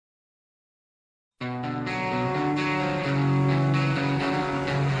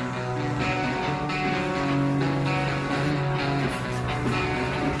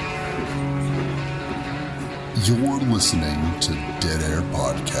You're listening to Dead Air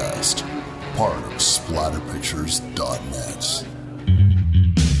Podcast, part of SplatterPictures.net.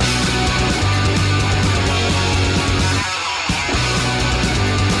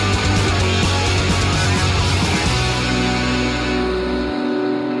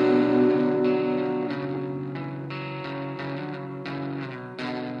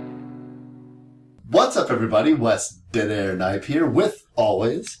 What's up, everybody? Wes Dead Air Knife here with,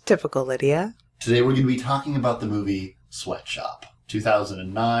 always, Typical Lydia. Today we're going to be talking about the movie Sweatshop,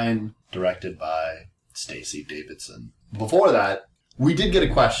 2009, directed by Stacey Davidson. Before that, we did get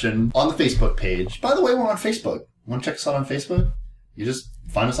a question on the Facebook page. By the way, we're on Facebook. Want to check us out on Facebook? You just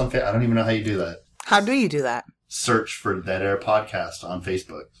find us on Facebook. I don't even know how you do that. How do you do that? Search for Dead Air Podcast on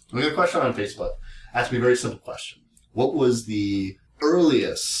Facebook. We got a question on Facebook. Asked me a very simple question. What was the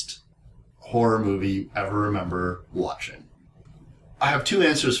earliest horror movie you ever remember watching? I have two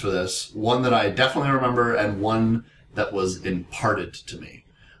answers for this. One that I definitely remember and one that was imparted to me.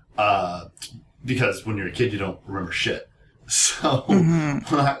 Because when you're a kid, you don't remember shit. So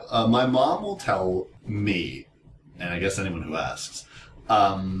my mom will tell me, and I guess anyone who asks,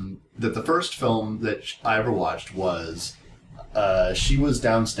 that the first film that I ever watched was she was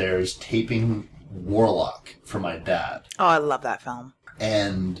downstairs taping Warlock for my dad. Oh, I love that film.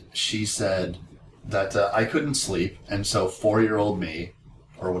 And she said that I couldn't sleep, and so 4-year-old me,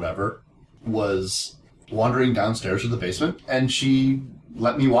 or whatever, was wandering downstairs to the basement, and she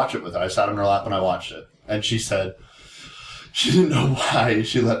let me watch it with her. I sat on her lap and I watched it. And she said she didn't know why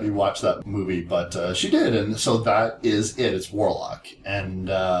she let me watch that movie, but she did, and so that is it. It's Warlock. And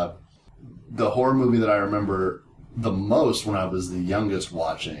the horror movie that I remember the most when I was the youngest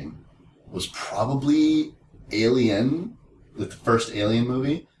watching was probably Alien, the first Alien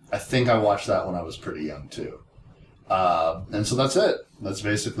movie. I think I watched that when I was pretty young, too. And so that's it. That's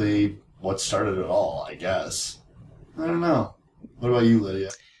basically what started it all, I guess. I don't know. What about you, Lydia?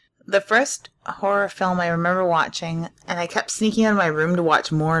 The first horror film I remember watching, and I kept sneaking out of my room to watch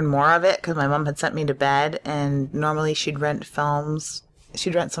more and more of it because my mom had sent me to bed, and normally she'd rent films.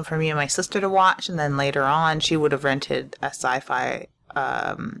 She'd rent some for me and my sister to watch, and then later on she would have rented a sci-fi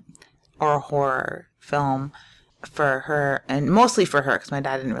or a horror film for her, and mostly for her because my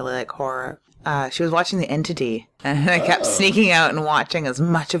dad didn't really like horror. She was watching The Entity, and I kept sneaking out and watching as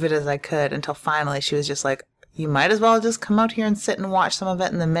much of it as I could until finally she was just like, you might as well just come out here and sit and watch some of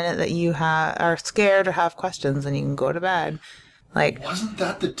it, and the minute that you are scared or have questions, then you can go to bed. Like, wasn't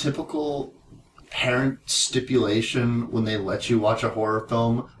that the typical parent stipulation when they let you watch a horror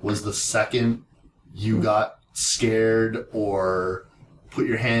film, was the second you got scared or put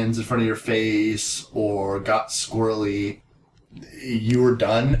your hands in front of your face or got squirrely, you were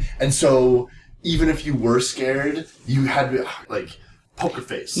done? And so even if you were scared, you had to, like, poker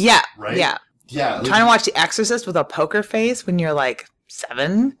face. Yeah. Right? Yeah. Yeah. Like, trying to watch The Exorcist with a poker face when you're like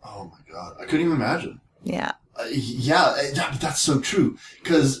 7. Oh my God. I couldn't even imagine. Yeah. That's so true.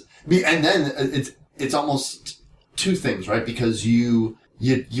 And then it's almost two things, right? Because you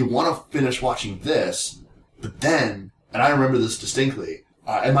want to finish watching this, but then, and I remember this distinctly,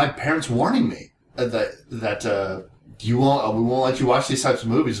 and my parents warning me that we won't let you watch these types of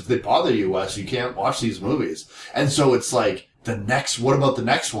movies. If they bother you, Wes, you can't watch these movies. And so it's like, what about the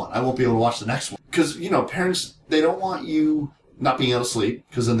next one? I won't be able to watch the next one. Because, parents, they don't want you not being able to sleep,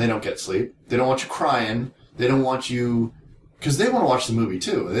 because then they don't get sleep. They don't want you crying. They don't want you, because they want to watch the movie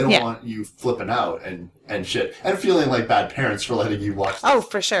too. They don't want you flipping out and shit. And feeling like bad parents for letting you watch this. Oh,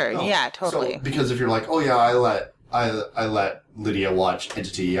 for sure. No. Yeah, totally. So, because if you're like, oh yeah, I let Lydia watch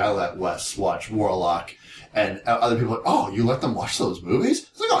Entity, I let Wes watch Warlock, and other people are like, oh, you let them watch those movies?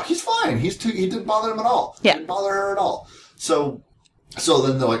 It's like, oh, he's fine. He didn't bother him at all. Yeah. He didn't bother her at all. So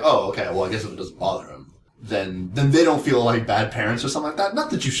then they're like, oh, okay, well, I guess if it doesn't bother him, then they don't feel like bad parents or something like that.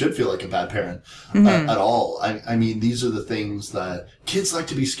 Not that you should feel like a bad parent at all. I mean, these are the things that kids like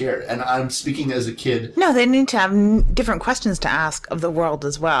to be scared. And I'm speaking as a kid. No, they need to have different questions to ask of the world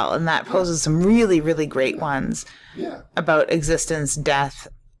as well. And that poses some really, really great ones about existence, death,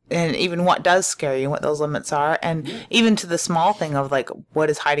 and even what does scare you and what those limits are. And even to the small thing of, like, what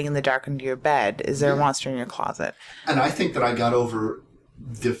is hiding in the dark under your bed? Is there a monster in your closet? And I think that I got over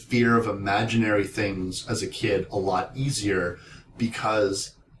the fear of imaginary things as a kid a lot easier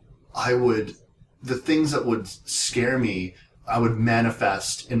because the things that would scare me, I would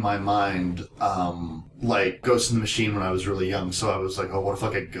manifest in my mind, like Ghost in the Machine when I was really young. So I was like, oh, what if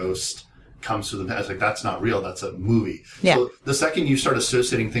like a ghost comes to the... I was like, that's not real. That's a movie. Yeah. So the second you start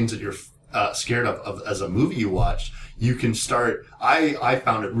associating things that you're scared of as a movie you watched, you can start... I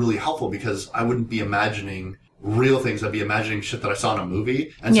found it really helpful because I wouldn't be imagining real things. I'd be imagining shit that I saw in a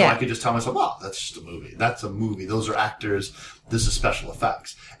movie. And so Yeah. I could just tell myself, wow, that's just a movie. That's a movie. Those are actors. This is special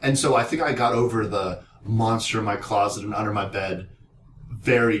effects. And so I think I got over the monster in my closet and under my bed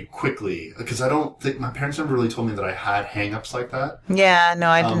very quickly, because I don't think my parents never really told me that I had hang-ups like that. Yeah, no,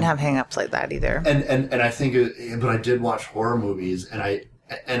 I didn't have hang-ups like that either. And I think, but I did watch horror movies, and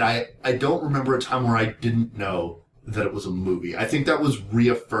I don't remember a time where I didn't know that it was a movie. I think that was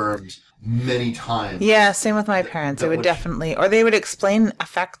reaffirmed many times. Yeah, same with my parents. They would definitely, or they would explain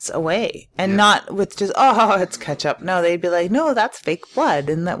effects away, and not with just, oh, it's ketchup. No, they'd be like, no, that's fake blood.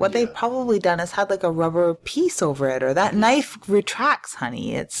 And that what they've probably done is had like a rubber piece over it, or that knife retracts,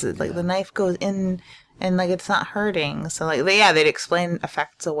 honey. It's like the knife goes in and like it's not hurting. So like, they'd explain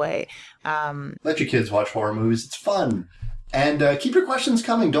effects away. Let your kids watch horror movies. It's fun. And keep your questions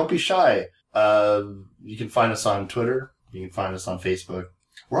coming. Don't be shy. You can find us on Twitter. You can find us on Facebook.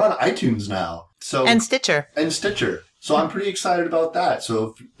 We're on iTunes now. And Stitcher. So I'm pretty excited about that.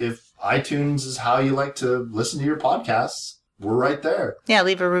 So if iTunes is how you like to listen to your podcasts, we're right there. Yeah,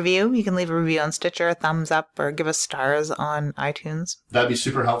 leave a review. You can leave a review on Stitcher, a thumbs up, or give us stars on iTunes. That'd be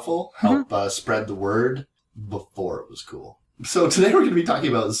super helpful. Help spread the word before it was cool. So today we're going to be talking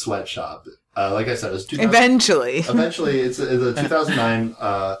about the Sweatshop. Like I said, it's Eventually, it's a 2009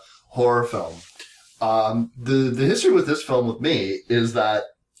 horror film. The history with this film with me is that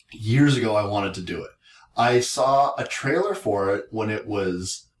years ago I wanted to do it. I saw a trailer for it when it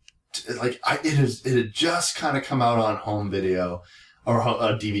was it had just kind of come out on home video or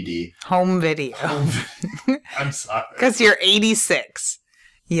DVD. Home video. I'm sorry. Because you're 86.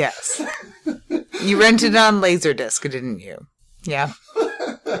 Yes. You rented it on Laserdisc, didn't you? Yeah.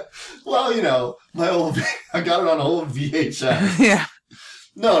 Well, I got it on old VHS. Yeah.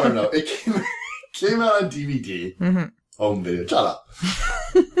 No. It came out on DVD. Mm-hmm. Home video. Shut up.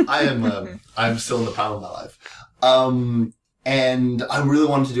 I'm still in the prime of my life. And I really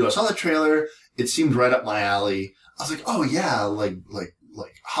wanted to do it. I saw the trailer. It seemed right up my alley. I was like, oh yeah, like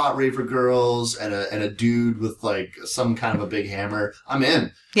hot raver girls and a dude with like some kind of a big hammer. I'm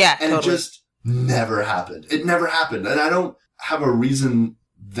in. Yeah. And totally. It just never happened. It never happened. And I don't have a reason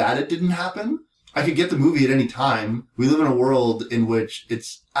that it didn't happen. I could get the movie at any time. We live in a world in which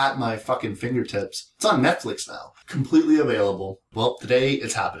it's at my fucking fingertips. It's on Netflix now. Completely available. Well, today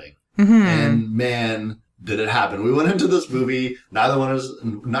it's happening. Mm-hmm. And man, did it happen. We went into this movie, neither one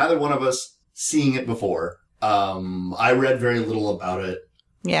of us seeing it before. I read very little about it.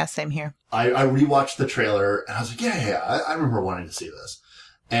 Yeah, same here. I rewatched the trailer and I was like, I remember wanting to see this.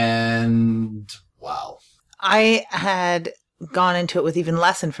 And wow. I had gone into it with even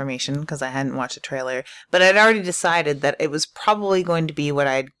less information because I hadn't watched the trailer, but I'd already decided that it was probably going to be what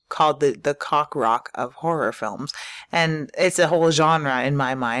I'd called the cock rock of horror films. And it's a whole genre in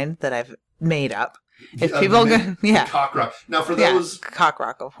my mind that I've made up. If people cock rock. Now for those cock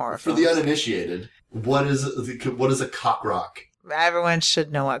rock of horror for films. the uninitiated, what is a cock rock? Everyone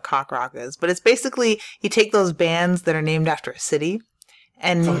should know what cock rock is, but it's basically you take those bands that are named after a city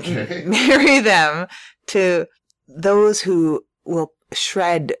and marry them to those who will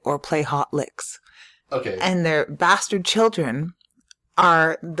shred or play hot licks. Okay. And their bastard children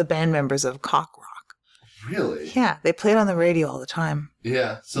are the band members of cock rock. Really? Yeah, they play it on the radio all the time.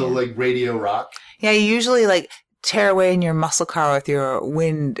 Yeah, so like radio rock? Yeah, you usually like tear away in your muscle car with your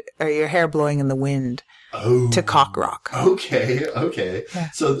wind or your hair blowing in the wind to cock rock. Okay.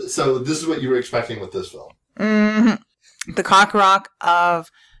 Yeah. So this is what you were expecting with this film? Mm-hmm. The cock rock of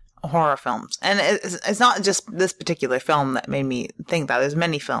horror films. And it's not just this particular film that made me think that. There's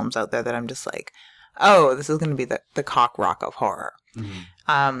many films out there that I'm just like, oh, this is going to be the cock rock of horror.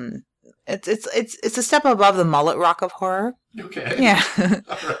 Mm-hmm. It's a step above the mullet rock of horror. Okay. Yeah.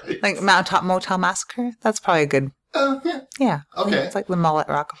 All right. Like Mountaintop Motel Massacre. That's probably a good. Yeah. Yeah. Okay. It's like the mullet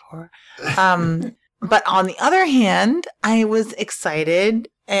rock of horror. But on the other hand, I was excited,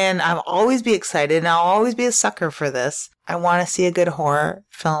 and I'll always be excited, and I'll always be a sucker for this. I want to see a good horror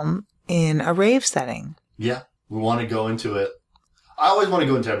film in a rave setting. Yeah, we want to go into it. I always want to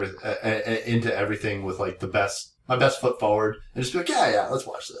go into everything with like my best foot forward, and just be like, yeah, let's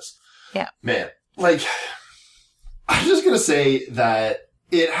watch this. Yeah, man, like I'm just gonna say that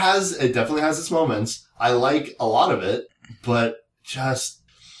it definitely has its moments. I like a lot of it, but just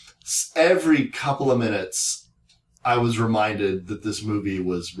every couple of minutes, I was reminded that this movie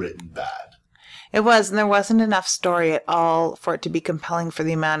was written bad. It was, and there wasn't enough story at all for it to be compelling for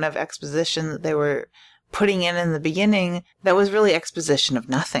the amount of exposition that they were putting in the beginning. That was really exposition of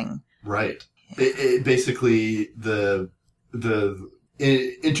nothing. Right. It basically the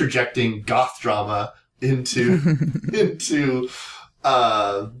interjecting goth drama into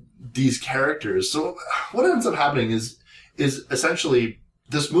these characters. So what ends up happening is essentially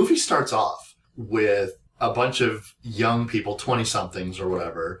this movie starts off with a bunch of young people, 20-somethings or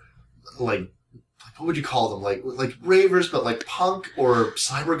whatever, like, what would you call them? Like ravers, but like punk or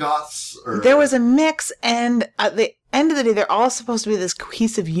cybergoths? Or There was a mix, and at the end of the day, they're all supposed to be this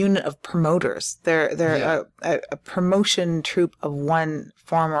cohesive unit of promoters. They're a promotion troupe of one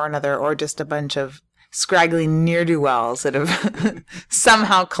form or another, or just a bunch of scraggly ne'er-do-wells that have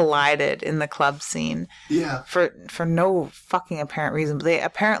somehow collided in the club scene. Yeah. For no fucking apparent reason, but they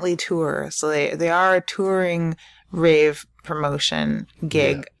apparently tour. So they are a touring rave promotion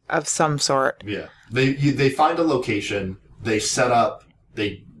gig of some sort. Yeah. They find a location, they set up,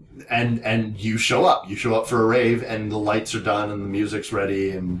 and you show up. You show up for a rave, and the lights are done, and the music's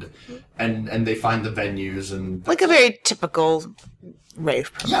ready, and they find the venues, and Like a very typical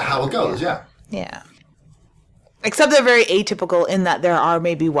rave promotion. yeah, how it goes. Yeah. Yeah. Except they're very atypical in that there are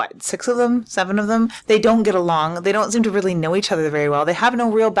maybe, 6 of them? 7 of them? They don't get along. They don't seem to really know each other very well. They have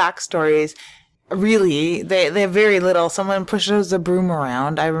no real backstories. Really. They have very little. Someone pushes a broom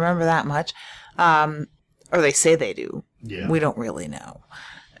around. I remember that much. Or they say they do. Yeah. We don't really know.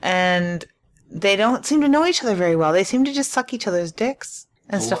 And they don't seem to know each other very well. They seem to just suck each other's dicks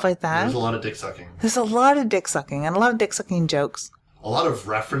and stuff like that. There's a lot of dick sucking. There's a lot of dick sucking and a lot of dick sucking jokes. A lot of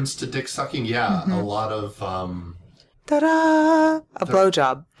reference to dick sucking, yeah. A lot of Ta-da! A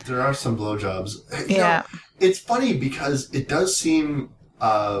blowjob. there are some blowjobs. You Yeah. know, it's funny because it does seem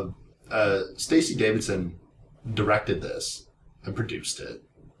Stacey Davidson directed this and produced it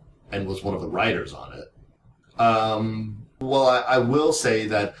and was one of the writers on it. Well, I will say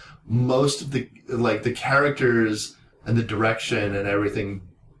that most of the characters and the direction and everything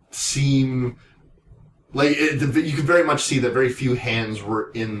seem like you can very much see that very few hands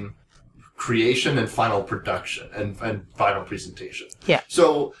were in creation and final production and final presentation. Yeah.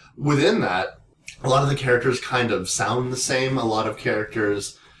 So within that, a lot of the characters kind of sound the same. A lot of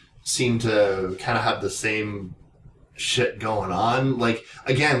characters seem to kind of have the same shit going on. Like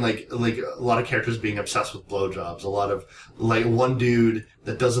again, like a lot of characters being obsessed with blowjobs. A lot of like one dude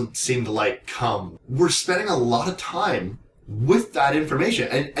that doesn't seem to like cum. We're spending a lot of time with that information,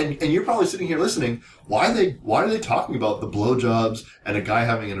 and you're probably sitting here listening. Why are they talking about the blowjobs and a guy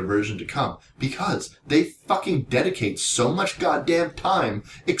having an aversion to cum? Because they fucking dedicate so much goddamn time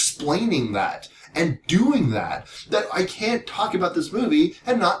explaining that and doing that I can't talk about this movie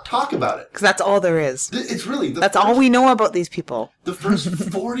and not talk about it. Because that's all there is. It's really That's all we know about these people. The first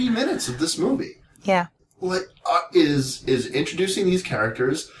 40 minutes of this movie, Yeah. like, is introducing these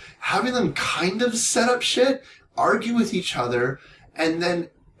characters, having them kind of set up shit, argue with each other, and then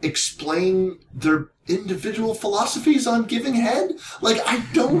explain their individual philosophies on giving head. Like, I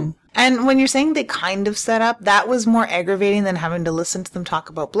don't. And when you're saying they kind of set up, that was more aggravating than having to listen to them talk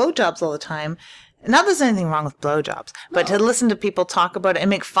about blowjobs all the time. Not that there's anything wrong with blowjobs, but to listen to people talk about it and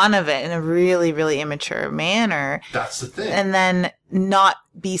make fun of it in a really, really immature manner. That's the thing. And then not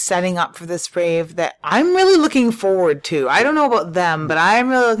be setting up for this rave that I'm really looking forward to. I don't know about them, but I'm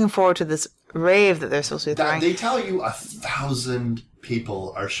really looking forward to this rave that they're supposed to be that throwing. they tell you 1,000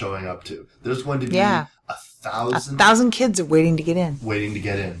 people are showing up to. There's going to be Yeah. 1,000 1,000 kids are waiting to get in. waiting to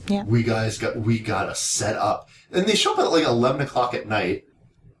get in. Yeah. We got to set up. And they show up at like 11 o'clock at night.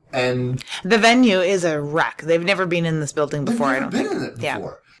 And The venue is a wreck. They've never been in this building they've before, I never don't been think. in it Yeah.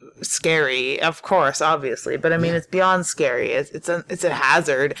 before. Scary, of course, obviously, but I mean, it's beyond scary. It's a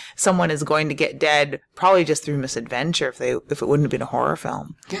hazard. Someone is going to get dead, probably just through misadventure if it wouldn't have been a horror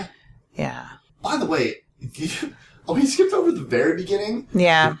film. Yeah. Yeah. By the way, we skipped over the very beginning.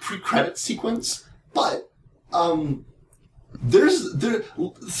 Yeah. The pre-credit sequence, but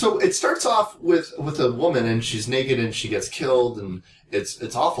so it starts off with a woman and she's naked and she gets killed and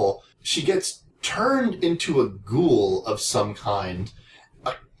it's awful. She gets turned into a ghoul of some kind.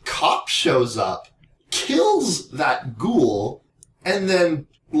 A cop shows up, kills that ghoul, and then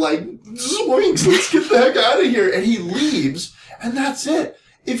like swings, let's get the heck out of here, and he leaves, and that's it.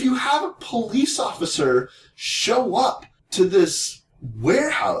 If you have a police officer show up to this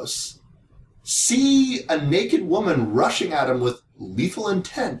warehouse, see a naked woman rushing at him with lethal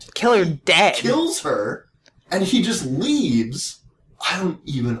intent, Kill her dead. kills her, and he just leaves, I don't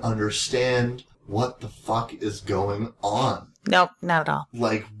even understand what the fuck is going on. Nope, not at all.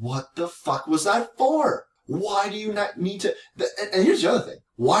 Like, what the fuck was that for? Why do you not need to... And here's the other thing.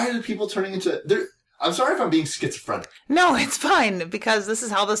 Why are the people turning into... I'm sorry if I'm being schizophrenic. No, it's fine, because this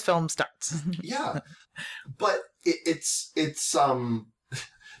is how this film starts. Yeah. But it's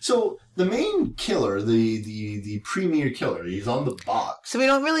So the main killer, the premier killer, he's on the box. So we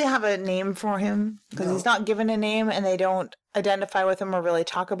don't really have a name for him because No. he's not given a name, and they don't identify with him or really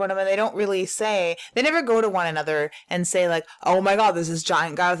talk about him, and they don't really say, they never go to one another and say like, oh my god, there's this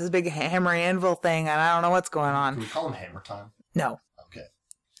giant guy with this big hammer anvil thing and I don't know what's going on. Can we call him Hammer Time? No. Okay.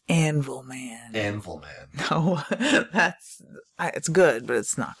 Anvil Man. Anvil Man. No, it's good, but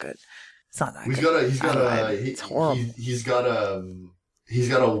it's not good. It's not that good. It's horrible. He's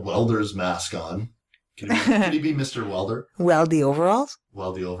got a welder's mask on. Can he be Mr. Welder? Weldy overalls?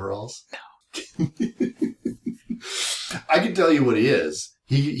 Weldy overalls? No. I can tell you what he is.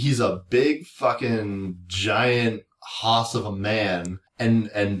 He's a big fucking giant hoss of a man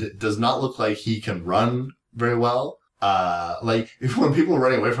and does not look like he can run very well. Like when people were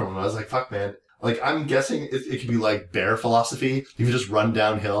running away from him, I was like, fuck man. Like I'm guessing it could be like bear philosophy. If you just run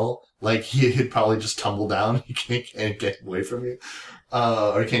downhill, like he'd probably just tumble down. He can't get away from you.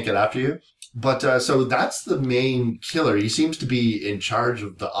 Or he can't get after you. But, so that's the main killer. He seems to be in charge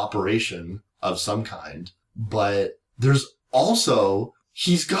of the operation of some kind. But there's also,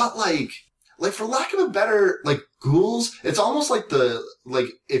 he's got like for lack of a better, like ghouls. It's almost like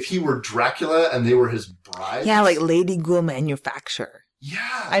if he were Dracula and they were his brides. Yeah, like Lady Ghoul Manufacturer.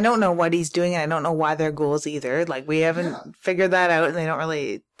 Yeah. I don't know what he's doing, and I don't know why they're ghouls either. Like, we haven't figured that out, and they don't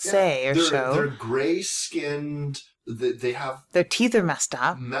really say or show. They're gray-skinned. They have... Their teeth are messed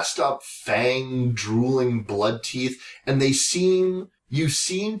up. Messed up, fang, drooling blood teeth. And you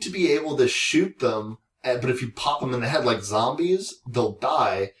seem to be able to shoot them, but if you pop them in the head like zombies, they'll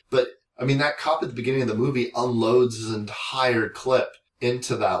die. But, I mean, that cop at the beginning of the movie unloads his entire clip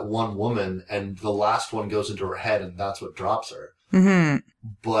into that one woman, and the last one goes into her head, and that's what drops her. Mm-hmm.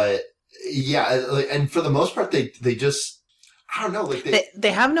 But yeah, and for the most part, they just, I don't know, like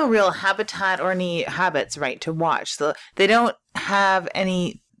they have no real habitat or any habits, right, to watch. So they don't have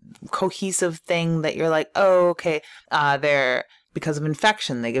any cohesive thing that you're like, oh, okay, they're because of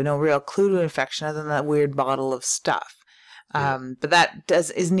infection. They give no real clue to infection other than that weird bottle of stuff. But that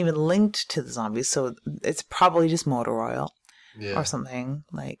isn't even linked to the zombies, so it's probably just motor oil or something.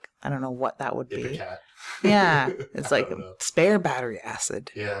 Like, I don't know what that would be. Ipecac. Yeah, it's like spare battery acid.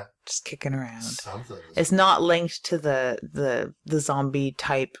 Yeah, just kicking around. Something. It's not linked to the zombie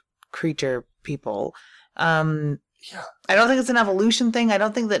type creature people. Yeah, I don't think it's an evolution thing. I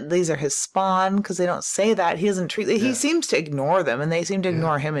don't think that these are his spawn because they don't say that. He doesn't treat. He seems to ignore them, and they seem to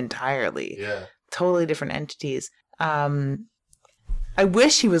ignore him entirely. Yeah, totally different entities. I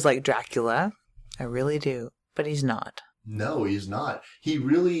wish he was like Dracula. I really do, but he's not. No, he's not. He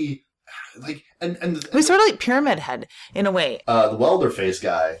really. And he's sort of like Pyramid Head in a way. The welder face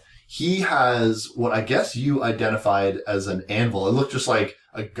guy, he has what I guess you identified as an anvil. It looked just like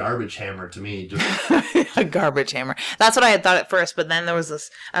a garbage hammer to me. A garbage hammer. That's what I had thought at first, but then there was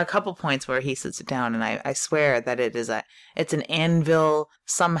a couple points where he sits it down, and I swear that it's an anvil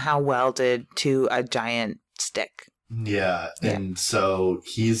somehow welded to a giant stick. Yeah, and so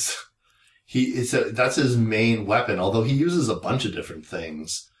that's his main weapon. Although he uses a bunch of different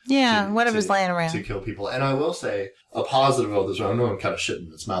things. Yeah, whatever's laying around. To kill people. And I will say, a positive about this, I know I'm kind of shitting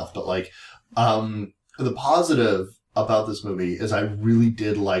in its mouth, but like, the positive about this movie is I really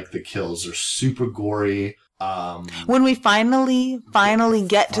did like the kills. They're super gory. When we finally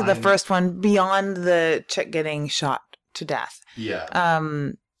get to the first one, beyond the chick getting shot to death. Yeah.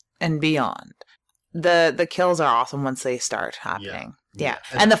 And beyond. The kills are awesome once they start happening. Yeah.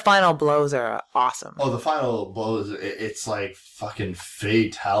 And the final blows are awesome. Oh, the final blows, it's like fucking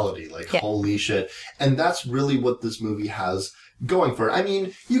fatality. Like, holy shit. And that's really what this movie has going for it. I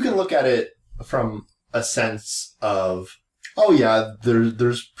mean, you can look at it from a sense of, oh yeah,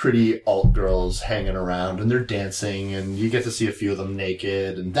 there's pretty alt girls hanging around and they're dancing and you get to see a few of them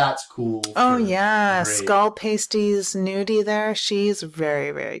naked and that's cool. Oh yeah, great. Skull Pasties nudie there. She's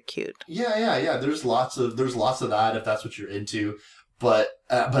very, very cute. Yeah. There's lots of that if that's what you're into. But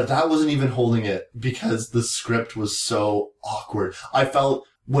that wasn't even holding it because the script was so awkward. I felt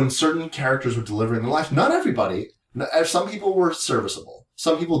when certain characters were delivering their life, not everybody, some people were serviceable.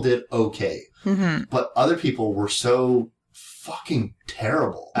 Some people did okay. Mm-hmm. But other people were so fucking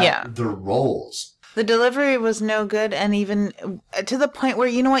terrible at their roles. The delivery was no good, and even to the point where,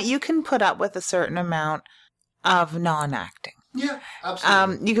 you know what, you can put up with a certain amount of non-acting. Yeah,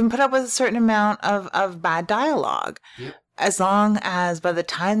 absolutely. You can put up with a certain amount of bad dialogue. Yep. As long as by the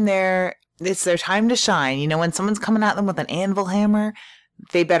time it's their time to shine, you know, when someone's coming at them with an anvil hammer,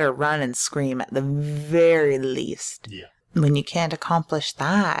 they better run and scream at the very least. Yeah. When you can't accomplish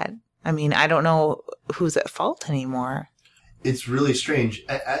that, I mean, I don't know who's at fault anymore. It's really strange.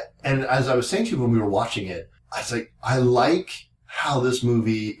 And as I was saying to you when we were watching it, I was like, I like how this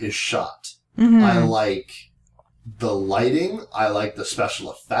movie is shot. I like the lighting. I like the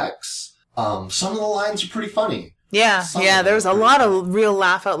special effects. Some of the lines are pretty funny. Yeah, there was a lot of real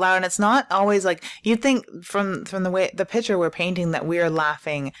laugh out loud, and it's not always like you'd think from the way the picture we're painting that we're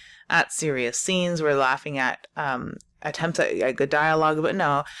laughing at serious scenes, we're laughing at attempts at good dialogue, but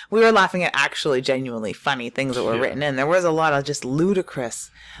no, we were laughing at actually genuinely funny things that were written in. There was a lot of just ludicrous,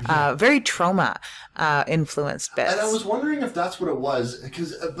 very trauma influenced bits. And I was wondering if that's what it was,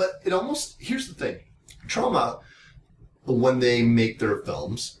 but it almost, here's the thing, Trauma, when they make their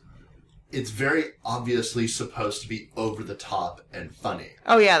films, it's very obviously supposed to be over the top and funny.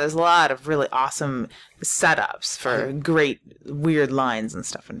 Oh yeah, there's a lot of really awesome setups for great weird lines and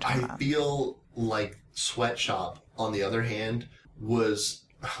stuff in Trauma. I feel like Sweatshop, on the other hand, was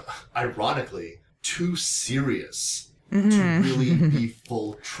ironically too serious to really be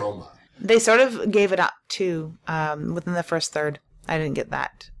full trauma. They sort of gave it up too within the first third. I didn't get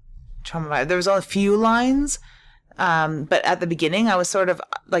that trauma vibe. There was only a few lines. But at the beginning, I was sort of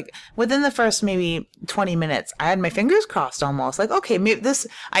like within the first maybe 20 minutes, I had my fingers crossed almost. Like, okay, maybe this,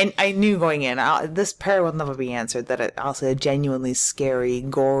 I knew going in, this prayer will never be answered, that it also a genuinely scary,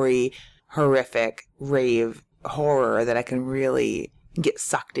 gory, horrific rave horror that I can really get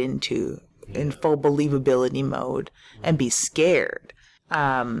sucked into in full believability mode and be scared.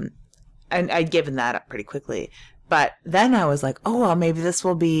 And I'd given that up pretty quickly. But then I was like, oh, well, maybe this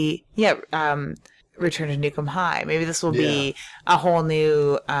will be, Return to Nukem High. Maybe this will be a whole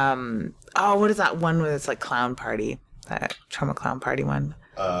new, what is that one where it's like Clown Party? That Trauma Clown Party one.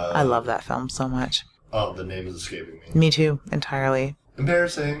 I love that film so much. Oh, the name is escaping me. Me too, entirely.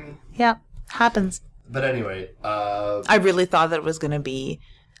 Embarrassing. Yeah, happens. But anyway, I really thought that it was going to be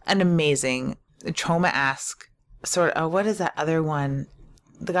an amazing, Trauma-esque sort of, what is that other one?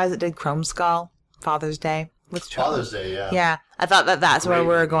 The guys that did Chrome Skull, Father's Day. With Father's Day, yeah. Yeah, I thought that's where we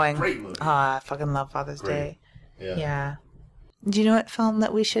were going. Great movie. Oh, I fucking love Father's Day. Yeah. Do you know what film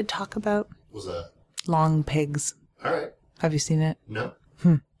that we should talk about? What was that? Long Pigs. All right. Have you seen it? No.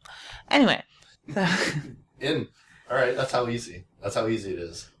 Anyway. All right, that's how easy it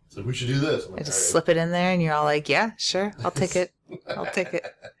is. So we should do this. I just slip it in there and you're all like, yeah, sure, I'll take it. I'll take it.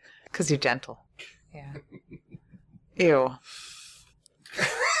 Because you're gentle. Yeah. Ew.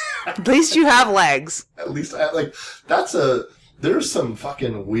 At least you have legs. At least there's some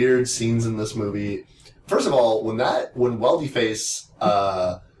fucking weird scenes in this movie. First of all, when Weldy Face,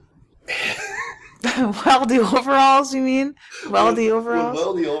 Weldy overalls, you mean? Weldy overalls? When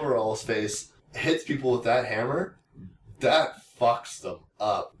Weldy Overalls face hits people with that hammer, that fucks them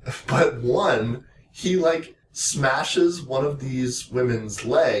up. But he smashes one of these women's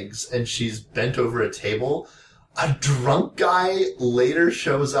legs and she's bent over a table. A drunk guy later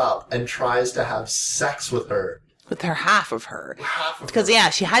shows up and tries to have sex with her. With her half of her. Because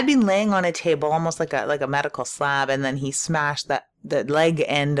she had been laying on a table almost like a medical slab, and then he smashed the leg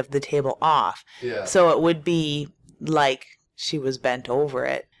end of the table off. Yeah. So it would be like she was bent over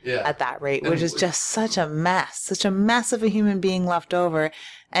it at that rate, which is just such a mess of a human being left over.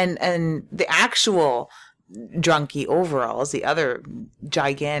 And the actual drunkie overalls, the other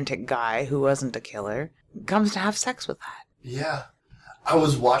gigantic guy who wasn't a killer, comes to have sex with that. Yeah. I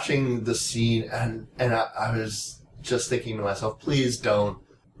was watching the scene and I was just thinking to myself, please don't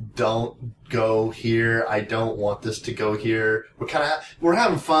go here. I don't want this to go here. We're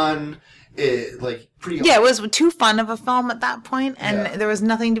having fun. It was too fun of a film at that point, and there was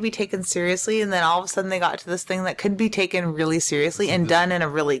nothing to be taken seriously, and then all of a sudden they got to this thing that could be taken really seriously and done in a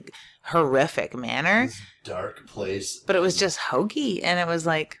really horrific manner. This dark place. But it was just hokey, and it was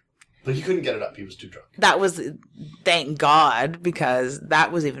like... But he couldn't get it up. He was too drunk. That was, thank God, because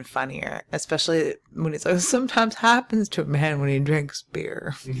that was even funnier. Especially when it's like, sometimes happens to a man when he drinks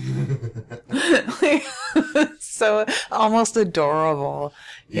beer. So almost adorable.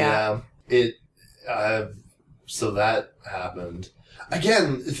 Yeah. So that happened.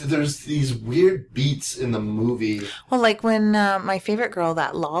 Again, there's these weird beats in the movie. Well, like when my favorite girl,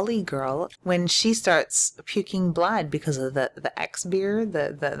 that Lolly girl, when she starts puking blood because of the X beer,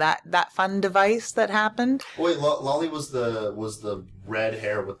 that fun device that happened. Wait, Lolly was the red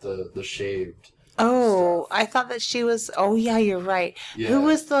hair with the shaved. Oh, stuff. I thought that she was. Oh, yeah, you're right. Yeah. Who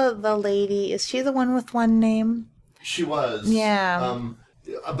was the lady? Is she the one with one name? She was. Yeah.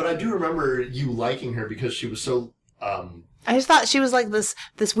 But I do remember you liking her because she was so. I just thought she was like this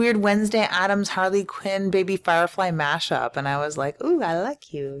weird Wednesday Addams Harley Quinn Baby Firefly mashup, and I was like, "Ooh, I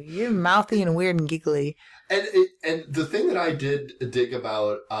like you. You're mouthy and weird and giggly." And the thing that I did dig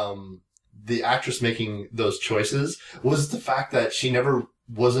about the actress making those choices was the fact that she never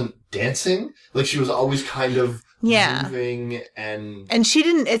wasn't dancing. Like, she was always kind of moving And she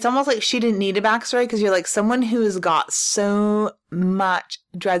didn't, it's almost like she didn't need a backstory because you're like someone who has got so much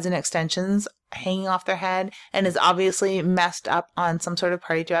dreads and extensions hanging off their head and is obviously messed up on some sort of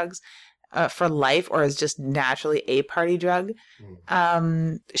party drugs for life or is just naturally a party drug.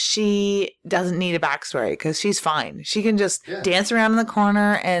 She doesn't need a backstory because she's fine. She can just dance around in the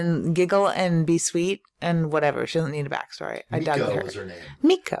corner and giggle and be sweet and whatever. She doesn't need a backstory. I dug her. Miko was her name.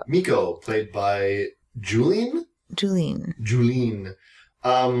 Miko. Miko, played by Julene.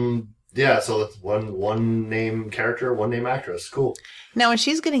 Yeah, so that's one name character, one name actress. Cool. Now, when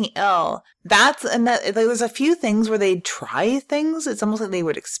she's getting ill, there's a few things where they try things. It's almost like they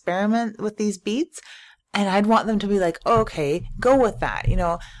would experiment with these beats. And I'd want them to be like, oh, okay, go with that. You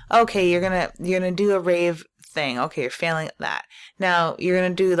know, okay, you're gonna do a rave thing. Okay, you're failing at that. Now you're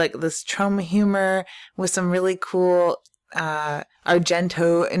gonna do like this trauma humor with some really cool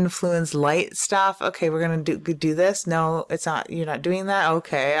Argento influenced light stuff. Okay, we're gonna do this. No, it's not. You're not doing that.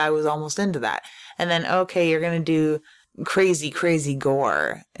 Okay, I was almost into that. And then okay, you're gonna do crazy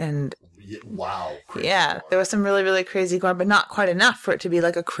gore and. Wow. Gore. There was some really, really crazy gore, but not quite enough for it to be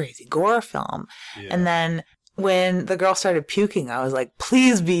like a crazy gore film. Yeah. And then when the girl started puking, I was like,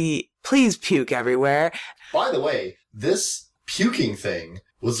 please puke everywhere. By the way, this puking thing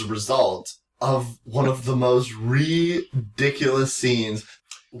was a result of one of the most ridiculous scenes.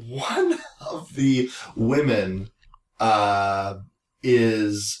 One of the women we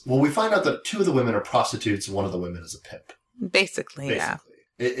find out that two of the women are prostitutes and one of the women is a pimp. Basically. Yeah.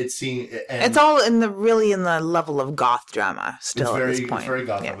 It's all in the level of goth drama still at this point. It's very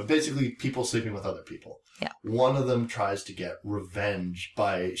goth drama. Basically, people sleeping with other people. Yeah. One of them tries to get revenge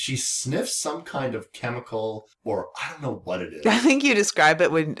she sniffs some kind of chemical, or I don't know what it is. I think you describe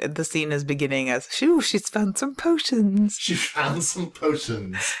it when the scene is beginning as, shoo, she's found some potions. She found some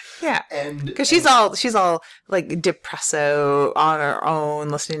potions. Yeah. Because she's all like depresso on her own,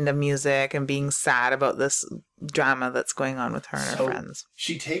 listening to music and being sad about this drama that's going on with her and her friends.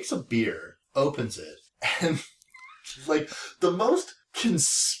 She takes a beer, opens it, and like the most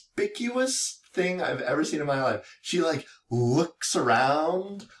conspicuous thing I've ever seen in my life. She like looks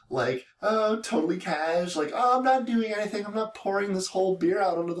around like, oh, totally cash, like, oh, I'm not doing anything. I'm not pouring this whole beer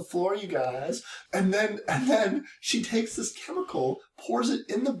out onto the floor, you guys. And then she takes this chemical, pours it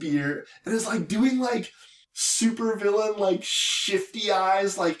in the beer, and is like doing like super villain, like shifty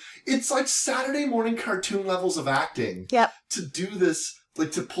eyes. Like it's like Saturday morning cartoon levels of acting. Yep. To do this.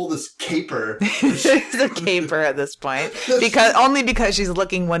 Like to pull this caper. She's a caper at this point. Because she's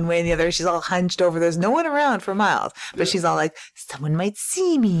looking one way and the other. She's all hunched over. There's no one around for miles. But she's all like, someone might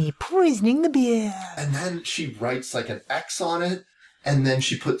see me poisoning the beer. And then she writes like an X on it. And then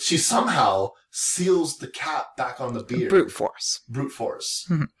she somehow seals the cap back on the beer. Brute force.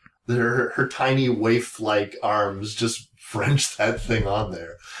 Mm-hmm. Her tiny waif-like arms just French that thing on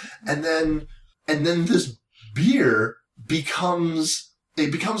there. And then this beer becomes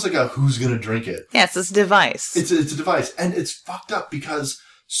like a who's gonna drink it. Yeah, it's this device. It's a device. And it's fucked up because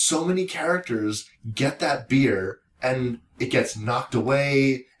so many characters get that beer and it gets knocked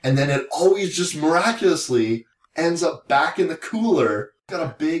away and then it always just miraculously ends up back in the cooler. Got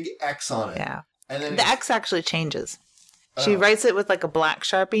a big X on it. Yeah. And then the X actually changes. She writes it with like a black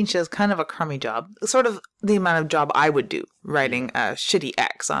Sharpie and she does kind of a crummy job. Sort of the amount of job I would do writing a shitty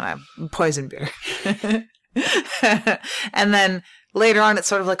X on a poison beer. And then later on, it's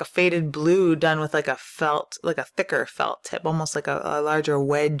sort of like a faded blue done with like a thicker felt tip, almost like a larger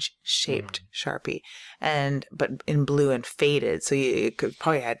wedge-shaped Sharpie, but in blue and faded. So it could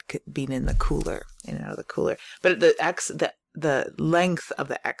probably had been in and out of the cooler. But the length of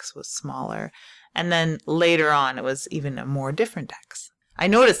the X was smaller, and then later on, it was even a more different X. I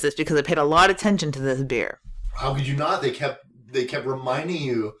noticed this because I paid a lot of attention to this beer. How could you not? They kept reminding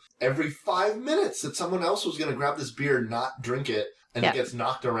you every 5 minutes that someone else was going to grab this beer, not drink it. And it gets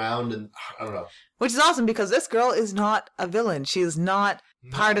knocked around, and I don't know. Which is awesome because this girl is not a villain. She is not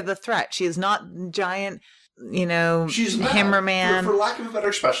part of the threat. She is not giant, she's hammerman. For lack of a better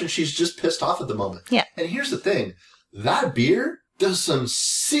expression, she's just pissed off at the moment. Yeah. And here's the thing. That beer does some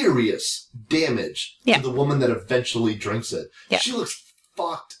serious damage to the woman that eventually drinks it. Yeah. She looks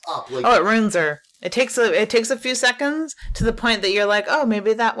fucked up. Like, it ruins her. It takes a few seconds to the point that you're like, oh,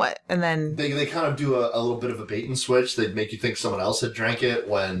 maybe that what? And then they kind of do a little bit of a bait and switch. They'd make you think someone else had drank it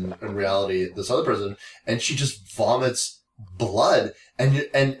when in reality this other person, and she just vomits blood. And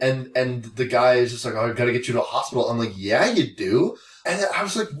the guy is just like, oh, I've got to get you to a hospital. I'm like, yeah, you do. And I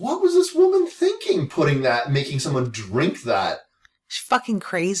was like, what was this woman thinking making someone drink that? She's fucking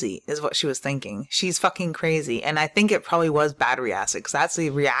crazy is what she was thinking. She's fucking crazy. And I think it probably was battery acid because that's the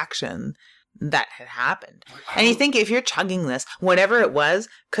reaction that had happened. And you think if you're chugging this, whatever it was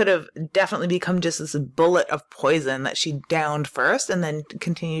could have definitely become just this bullet of poison that she downed first and then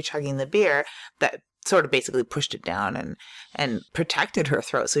continued chugging the beer that sort of basically pushed it down and protected her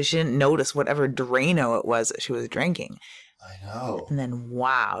throat so she didn't notice whatever Drano it was that she was drinking. I know. And then,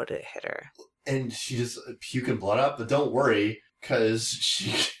 wow, did it hit her. And she just puking blood up, but don't worry, because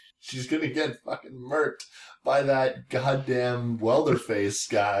she's going to get fucking murked by that goddamn welder face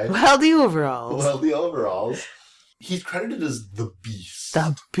guy. Weldy overalls. Weldy overalls. He's credited as the Beast.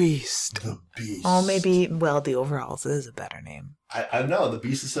 The Beast. The Beast. Oh, maybe Weldy overalls is a better name. I know, the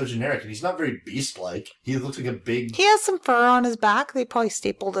Beast is so generic, and he's not very beast-like. He looks like a big... He has some fur on his back. They probably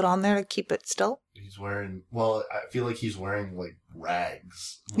stapled it on there to keep it still. He's wearing... Well, I feel like he's wearing, like,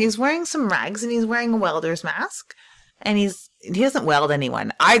 rags. He's wearing some rags, and he's wearing a welder's mask. And he doesn't weld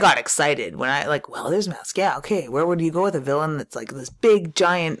anyone. I got excited when welder's mask. Yeah, okay. Where would you go with a villain that's like this big,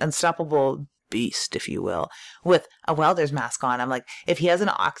 giant, unstoppable beast, if you will, with a welder's mask on? I'm like, if he has an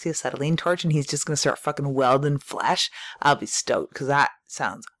oxyacetylene torch and he's just going to start fucking welding flesh, I'll be stoked because that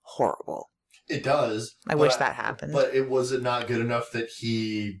sounds horrible. It does. I wish that happened. But was it not good enough that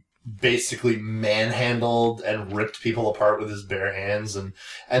he basically manhandled and ripped people apart with his bare hands and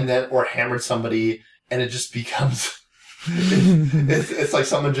then, or hammered somebody, and it just becomes... it's like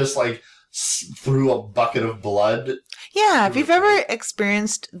someone just like threw a bucket of blood. Yeah, if you've ever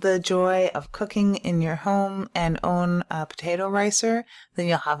experienced the joy of cooking in your home and own a potato ricer, then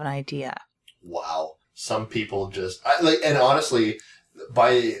you'll have an idea. Wow, some people just and honestly,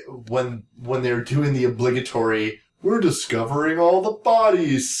 when they're doing the obligatory "we're discovering all the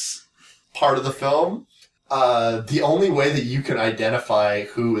bodies" part of the film, the only way that you can identify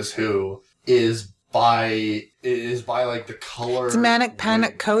who is who is by like the color. It's a manic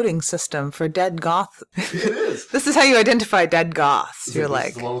panic coding system for dead goth. It is. This is how you identify dead goths. This You're is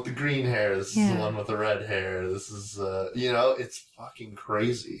like the one with the green hair. This is the one with the red hair. This is it's fucking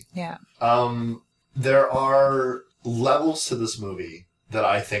crazy. Yeah. There are levels to this movie that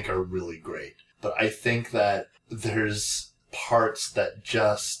I think are really great, but I think that there's parts that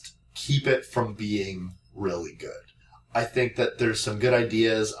just keep it from being really good. I think that there's some good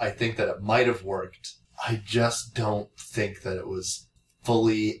ideas. I think that it might have worked. I just don't think that it was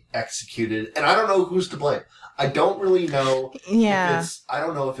fully executed. And I don't know who's to blame. I don't really know. Yeah. I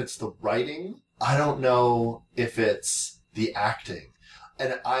don't know if it's the writing. I don't know if it's the acting.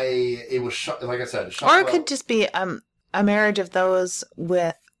 And it was, like I said, or it could just be a marriage of those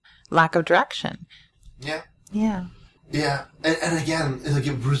with lack of direction. Yeah. Yeah. Yeah. And again, like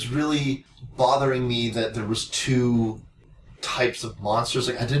it was really bothering me that there was two types of monsters.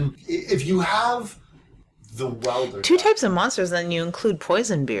 Like if you have the welder, two types of monsters, then you include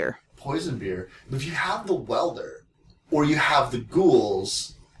poison beer. If you have the welder, or you have the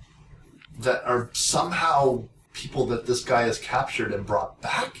ghouls that are somehow people that this guy has captured and brought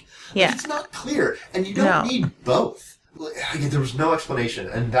back, yeah, it's not clear, and you don't need both. There was no explanation,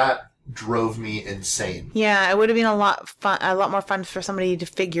 and that drove me insane. Yeah, it would have been a lot more fun for somebody to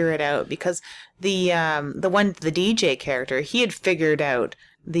figure it out, because the DJ character, he had figured out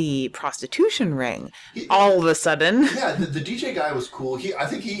the prostitution ring all of a sudden. Yeah, the DJ guy was cool. I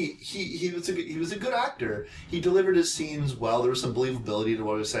think he was a good actor. He delivered his scenes well. There was some believability to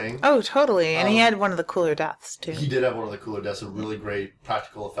what he was saying. Oh, totally. And he had one of the cooler deaths too. He did have one of the cooler deaths. A really great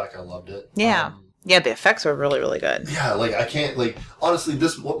practical effect. I loved it. Yeah. Yeah, the effects were really, really good. Yeah, I can't, honestly,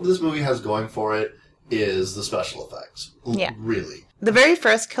 what this movie has going for it is the special effects. Yeah. Really. The very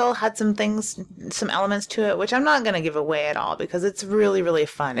first kill had some elements to it, which I'm not going to give away at all, because it's really, really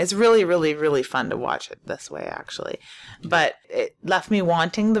fun. It's really, really, really fun to watch it this way, actually. But it left me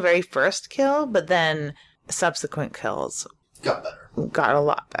wanting the very first kill, but then subsequent kills got a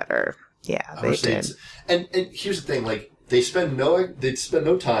lot better. Yeah, they did. And here's the thing, they spend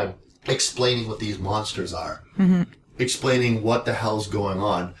no time explaining what these monsters are. Mm-hmm. Explaining what the hell's going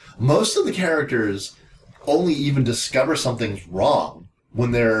on. Most of the characters only even discover something's wrong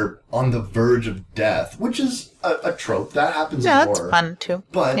when they're on the verge of death, which is a trope. That happens in horror. Yeah, that's fun too.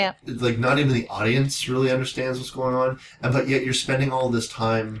 But, not even the audience really understands what's going on. But yet you're spending all this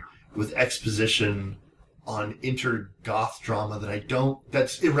time with exposition on inter-goth drama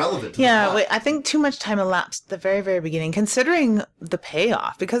that's irrelevant to the plot. I think too much time elapsed at the very, very beginning, considering the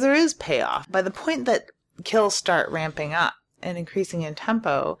payoff, because there is payoff. By the point that kills start ramping up and increasing in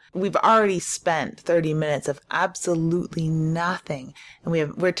tempo, we've already spent 30 minutes of absolutely nothing, and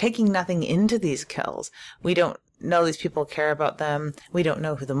we're taking nothing into these kills. We don't know these people care about them. We don't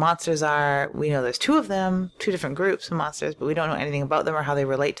know who the monsters are. We know there's two of them, two different groups of monsters, but we don't know anything about them or how they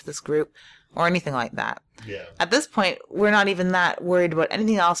relate to this group or anything like that. Yeah. At this point, we're not even that worried about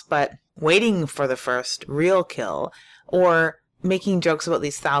anything else but waiting for the first real kill or making jokes about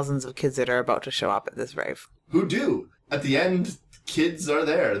these thousands of kids that are about to show up at this rave. Who do? At the end, kids are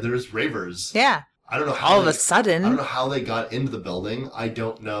there. There's ravers. Yeah. I don't know how All of a sudden. I don't know how they got into the building. I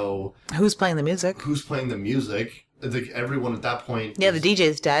don't know Who's playing the music? who's playing the music. Everyone at that point. Yeah, the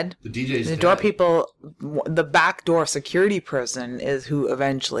DJ's dead. The DJ's The dead. door people, the back door security person is who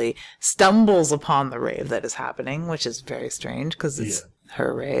eventually stumbles upon the rave that is happening, which is very strange because it's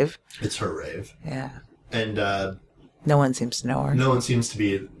her rave. It's her rave. Yeah. And no one seems to know her. no one seems to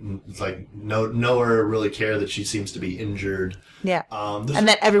be know her or really care that she seems to be injured. Yeah. There's- And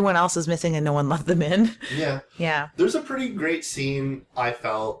that everyone else is missing and no one let them in. Yeah. Yeah. There's a pretty great scene, I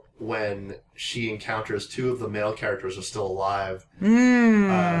felt, when she encounters two of the male characters are still alive.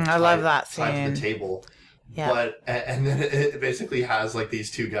 I love that Tied to scene. the table. Yeah. But and then it basically has like these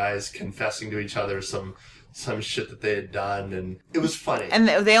two guys confessing to each other some shit that they had done, and it was funny. And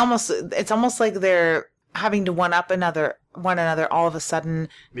it's almost like they're having to one another all of a sudden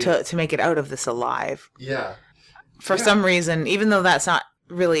to make it out of this alive. Yeah. For some reason, even though that's not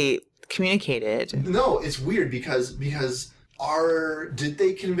really communicated. No, it's weird because did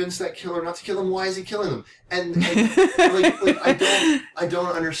they convince that killer not to kill him? Why is he killing them? And I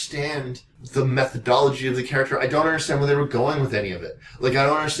don't understand the methodology of the character. I don't understand where they were going with any of it. Like, I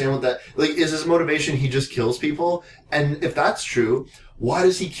don't understand what that, like, is his motivation he just kills people? And if that's true, why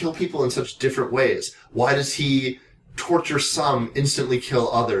does he kill people in such different ways? Why does he torture some, instantly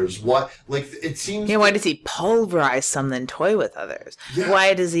kill others? What, like, it seems... Yeah, why does he pulverize some then toy with others? Yeah.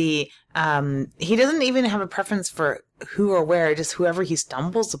 Why does he doesn't even have a preference for who or where, just whoever he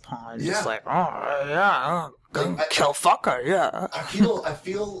stumbles upon. Yeah. Just like, oh, yeah, kill fucker, yeah. I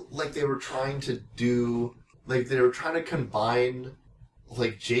feel like they were trying to combine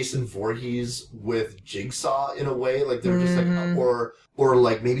like Jason Voorhees with Jigsaw in a way. Like they were just like, or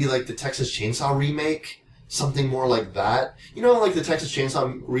like maybe like the Texas Chainsaw remake, something more like that. You know, like the Texas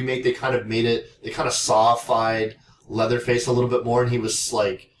Chainsaw remake, they kind of saw-fied Leatherface a little bit more, and he was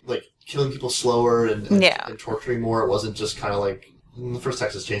like killing people slower and torturing more. It wasn't just kind of like in the first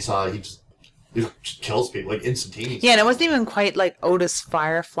Texas Chainsaw, he just kills people like instantaneously. Yeah, and it wasn't even quite like Otis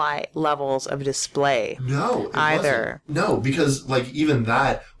Firefly levels of display. No, it either. wasn't. No, because like even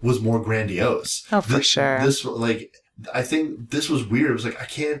that was more grandiose. Oh, for sure. This I think this was weird. It was like I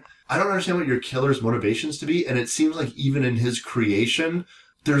don't understand what your killer's motivations to be, and it seems like even in his creation,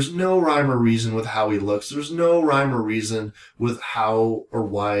 there's no rhyme or reason with how he looks. There's no rhyme or reason with how or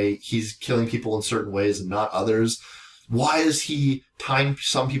why he's killing people in certain ways and not others. Why is he tying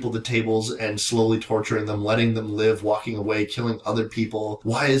some people to tables and slowly torturing them, letting them live, walking away, killing other people?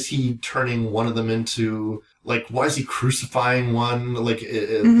 Why is he turning one of them into, like, why is he crucifying one? Like,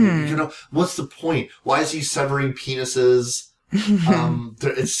 you know, what's the point? Why is he severing penises?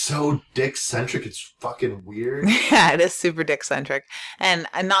 It's so dick-centric. It's fucking weird. Yeah, it is super dick-centric. And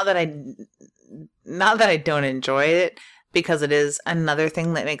not that I don't enjoy it, because it is another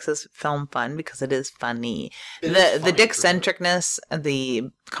thing that makes this film fun, because it is funny. The dick-centricness, the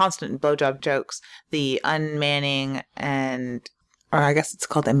constant blowjob jokes, the unmanning or I guess it's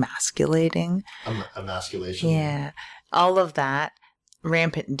called emasculating. Emasculation. Yeah. All of that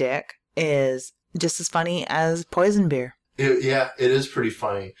rampant dick is just as funny as poison beer. It is pretty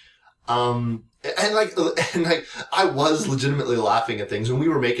funny. And I was legitimately laughing at things when we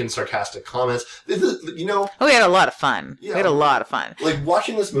were making sarcastic comments. You know, we had a lot of fun. Yeah, we had a lot of fun. Like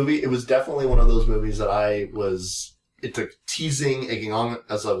watching this movie, it was definitely one of those movies that it took teasing, egging on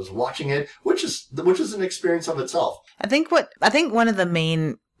as I was watching it, which is an experience of itself. I think one of the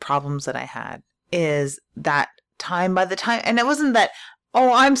main problems that I had is that by the time, and it wasn't that,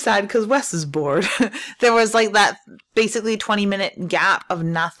 oh, I'm sad because Wes is bored. There was like that basically 20-minute gap of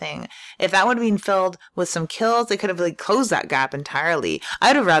nothing. If that would have been filled with some kills, they could have like closed that gap entirely.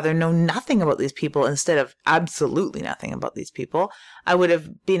 I'd have rather known nothing about these people instead of absolutely nothing about these people. I would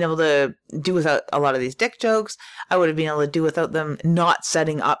have been able to do without a lot of these dick jokes. I would have been able to do without them not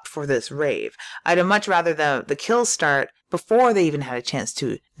setting up for this rave. I'd have much rather the kills start before they even had a chance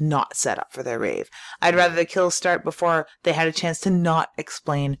to not set up for their rave. I'd rather the kills start before they had a chance to not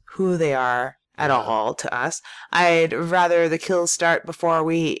explain who they are at all to us. I'd rather the kills start before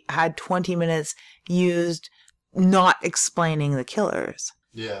we had 20 minutes used not explaining the killers.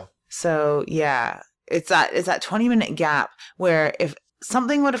 Yeah. So, yeah, it's that 20-minute gap where if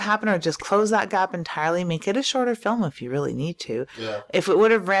something would have happened, or just close that gap entirely, make it a shorter film if you really need to. Yeah. If it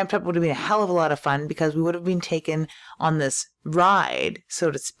would have ramped up, it would have been a hell of a lot of fun, because we would have been taken on this ride,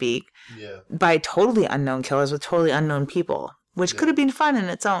 so to speak, Yeah. by totally unknown killers with totally unknown people, which could have been fun in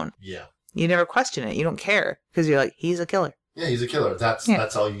its own. Yeah. You never question it. You don't care, because you're like, he's a killer. Yeah, he's a killer.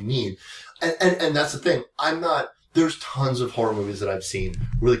 That's all you need. And that's the thing. There's tons of horror movies that I've seen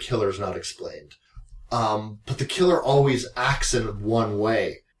where the killer's not explained. But the killer always acts in one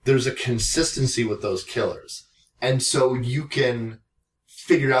way. There's a consistency with those killers. And so you can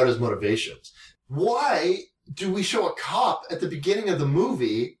figure out his motivations. Why do we show a cop at the beginning of the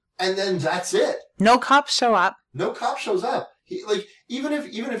movie and then that's it? No cops show up. No cop shows up. Even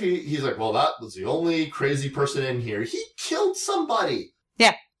if he's like, well, that was the only crazy person in here. He killed somebody.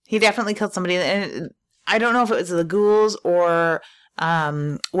 Yeah, he definitely killed somebody. And I don't know if it was the ghouls or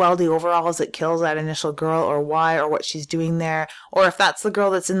the overalls that kills that initial girl, or why, or what she's doing there, or if that's the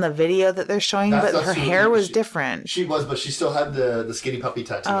girl that's in the video that they're showing, but her hair was different. She was, but she still had the skinny puppy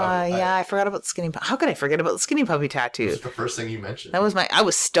tattoo. I forgot about the skinny puppy. How could I forget about the skinny puppy tattoo? That's the first thing you mentioned. I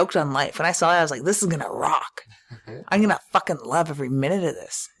was stoked on life. When I saw it, I was like, this is going to rock. I'm going to fucking love every minute of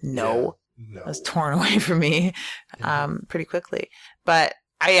this. No. It was torn away from me pretty quickly. But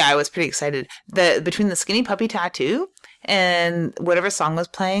I was pretty excited. Between the skinny puppy tattoo and whatever song was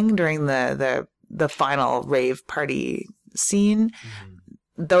playing during the final rave party scene,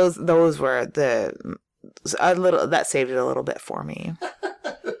 those were that saved it a little bit for me.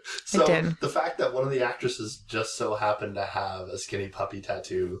 So it did. The fact that one of the actresses just so happened to have a skinny puppy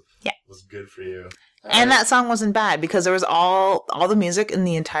tattoo was good for you. And that song wasn't bad, because there was all the music in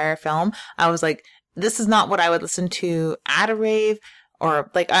the entire film. I was like, this is not what I would listen to at a rave.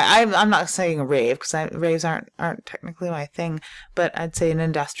 Or like I'm not saying a rave, because raves aren't technically my thing, but I'd say an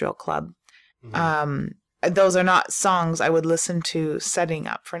industrial club. Mm-hmm. Those are not songs I would listen to setting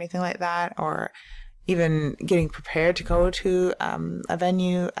up for anything like that, or even getting prepared to go to a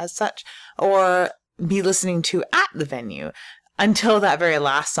venue as such, or be listening to at the venue until that very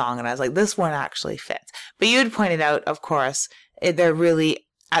last song. And I was like, this one actually fits. But you had pointed out, of course, they're really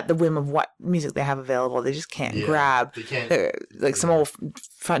at the whim of what music they have available. They just can't grab. They can't, like some old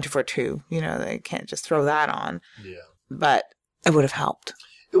Front 242, they can't just throw that on. Yeah. But it would have helped.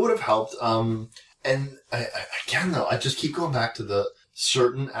 It would have helped. And again, though, I just keep going back to the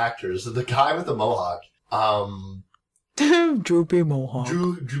certain actors. The guy with the mohawk. Droopy mohawk.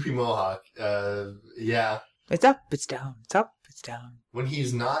 Droopy mohawk. Yeah. It's up, it's down. It's up, it's down. When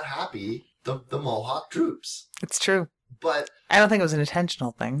he's not happy, the mohawk droops. It's true. But I don't think it was an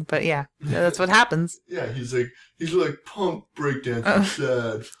intentional thing, but yeah, that's what happens. Yeah, he's like punk breakdance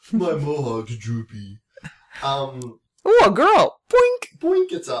sad. My mohawk's droopy. Oh, a girl! Boink! Boink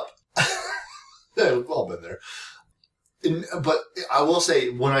gets up. Yeah, we've all been there. But I will say,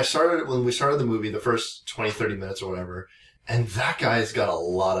 when we started the movie, the first 20, 30 minutes or whatever, and that guy's got a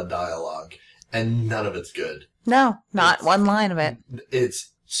lot of dialogue, and none of it's good. No, not one line of it.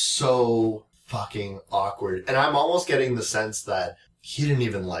 It's so fucking awkward. And I'm almost getting the sense that he didn't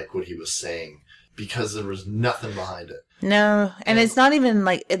even like what he was saying, because there was nothing behind it. No, and it's not even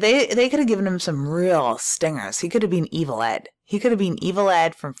like, they could have given him some real stingers. He could have been Evil Ed. He could have been Evil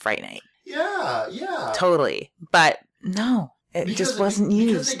Ed from Fright Night. Yeah. Totally. But no, just wasn't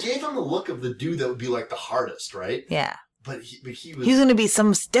used. Because they gave him the look of the dude that would be like the hardest, right? Yeah. But he was... He's going to be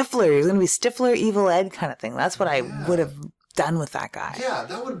some Stifler. He's going to be Stifler Evil Ed kind of thing. That's what I would have done with that guy. Yeah,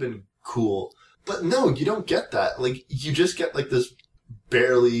 that would have been cool. But no, you don't get that. Like, you just get like this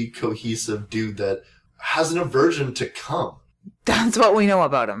barely cohesive dude that has an aversion to cum. That's what we know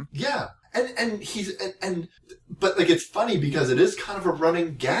about him. Yeah. But like, it's funny because it is kind of a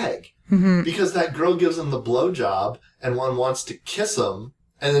running gag. Mm-hmm. Because that girl gives him the blowjob and one wants to kiss him,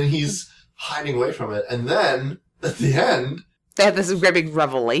 and then he's hiding away from it. And then at the end, they have this great big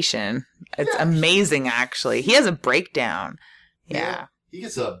revelation. It's amazing, actually. He has a breakdown. Yeah. He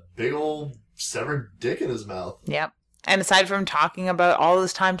gets a big old severed dick in his mouth. Yep. And aside from talking about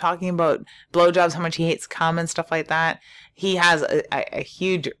blowjobs, how much he hates cum and stuff like that, he has a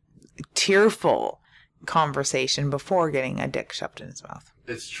huge, tearful conversation before getting a dick shoved in his mouth.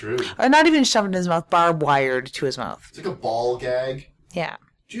 It's true. Or not even shoved in his mouth, barbed wired to his mouth. It's like a ball gag. Yeah.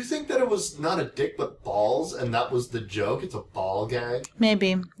 Do you think that it was not a dick but balls, and that was the joke? It's a ball gag?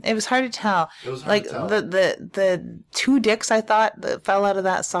 Maybe. It was hard to tell. It was hard to tell. The two dicks I thought that fell out of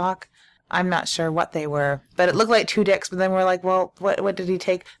that sock, I'm not sure what they were. But it looked like two dicks, but then we're like, well, what did he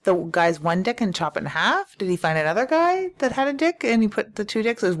take? The guy's one dick and chop it in half? Did he find another guy that had a dick and he put the two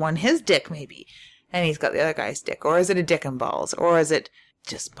dicks? There's one his dick, maybe. And he's got the other guy's dick. Or is it a dick and balls? Or is it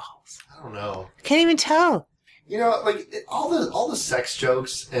just balls? I don't know. Can't even tell. You know, like all the sex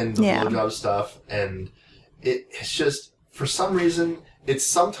jokes and the blowjob stuff, and it's just for some reason it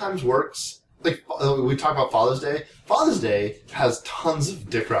sometimes works. Like we talk about Father's Day. Father's Day has tons of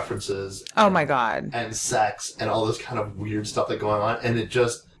dick references. Oh my god! And sex and all this kind of weird stuff that's going on, and it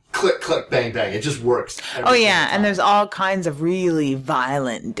just click, click, bang, bang. It just works. Oh yeah, and there's all kinds of really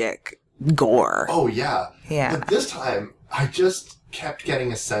violent dick gore. Oh yeah, yeah. But this time, I just kept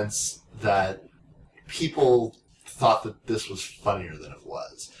getting a sense that people thought that this was funnier than it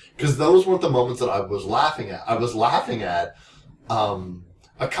was. Because those weren't the moments that I was laughing at. I was laughing at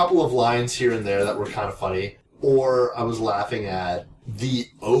a couple of lines here and there that were kind of funny, or I was laughing at the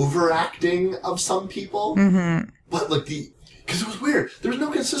overacting of some people. Mm-hmm. But like because it was weird. There was no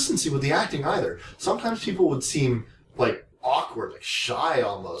consistency with the acting either. Sometimes people would seem like awkward, like shy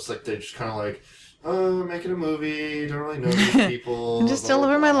almost. Like they're just kind of like, oh, making a movie, don't really know these people. Just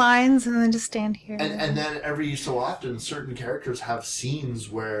deliver my lines and then just stand here. And then every so often, certain characters have scenes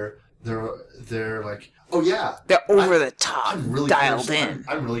where they're like, oh yeah, they're over the top, I'm really dialed in.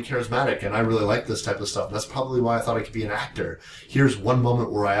 I'm really charismatic, and I really like this type of stuff. That's probably why I thought I could be an actor. Here's one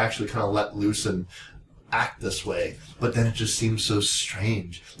moment where I actually kind of let loose and act this way, but then it just seems so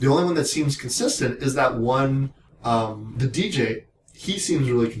strange. The only one that seems consistent is that one, the DJ. He seems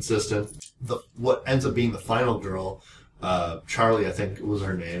really consistent. What ends up being the final girl, Charlie, I think was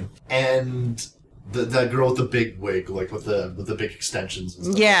her name, and that girl with the big wig, like with the big extensions. And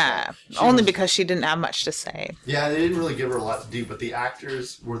stuff yeah, like only because she didn't have much to say. Yeah, they didn't really give her a lot to do, but the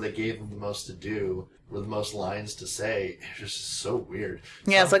actors where they gave them the most to do, with the most lines to say, it's just so weird.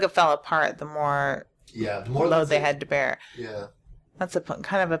 Yeah, it's like it fell apart the more load they had to bear. Yeah, that's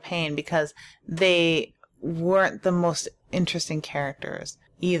kind of a pain because they weren't the most interesting characters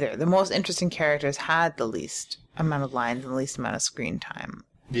either. The most interesting characters had the least amount of lines and the least amount of screen time.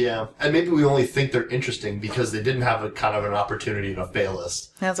 Yeah, and maybe we only think they're interesting because they didn't have a kind of an opportunity to fail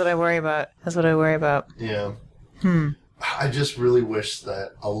us. That's what I worry about. Yeah. I just really wish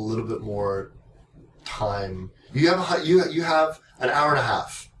that a little bit more time. You have an hour and a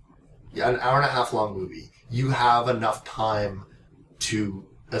half. Yeah, an hour and a half long movie. You have enough time to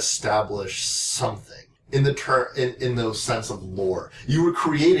establish something in the sense of lore. You were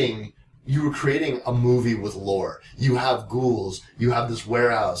creating a movie with lore. You have ghouls. You have this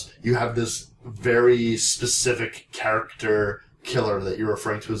warehouse. You have this very specific character killer that you're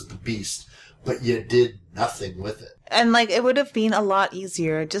referring to as the Beast, but you did nothing with it. And like it would have been a lot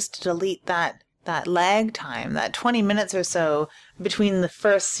easier just to delete that lag time, that 20 minutes or so between the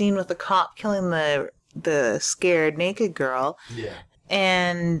first scene with the cop killing the scared naked girl,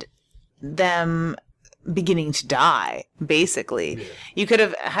 and them beginning to die, basically. Yeah. You could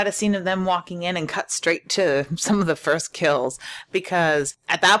have had a scene of them walking in and cut straight to some of the first kills, because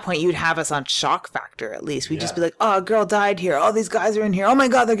at that point you'd have us on shock factor at least. We'd just be like, oh, a girl died here. Oh, these guys are in here. Oh my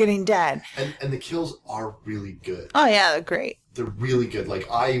God, they're getting dead. And the kills are really good. Oh yeah, they're great. They're really good. Like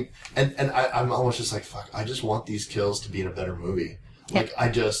I'm almost just like, fuck, I just want these kills to be in a better movie. Like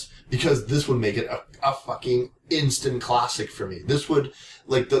because this would make it a fucking instant classic for me. This would,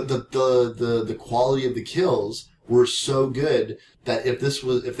 like, the quality of the kills were so good that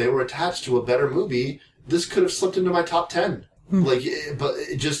if they were attached to a better movie, this could have slipped into my top 10. Like, but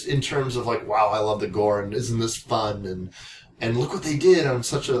just in terms of like, wow, I love the gore and isn't this fun and look what they did on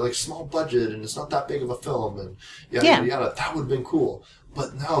such a like small budget and it's not that big of a film and yada. That would have been cool.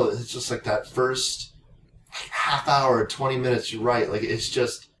 But no, it's just like that first half hour, 20 minutes. You're right. Like, it's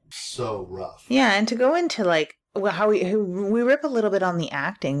just so rough. Yeah, and to go into like how we rip a little bit on the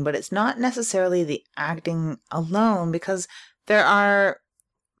acting, but it's not necessarily the acting alone, because there are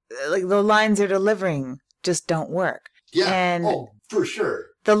like the lines they're delivering just don't work. Yeah, and for sure.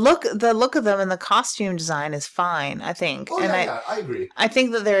 The look of them and the costume design is fine, I think. Oh, and I agree. I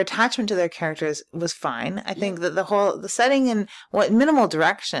think that their attachment to their characters was fine. I think that the setting and what minimal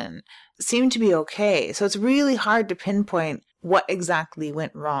direction seemed to be okay. So it's really hard to pinpoint what exactly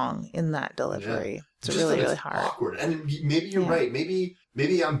went wrong in that delivery. Yeah. It's really, really hard. Awkward. And maybe you're right. Maybe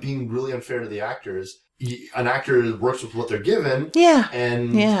I'm being really unfair to the actors. An actor works with what they're given. Yeah.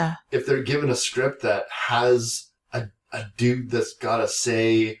 And if they're given a script that has a dude that's gotta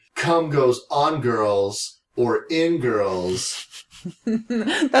say, "Cum goes on girls" or "in girls,"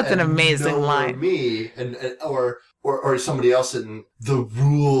 that's an amazing line. Me or somebody else in the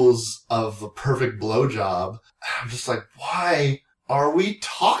rules of the perfect blowjob. I'm just like, why are we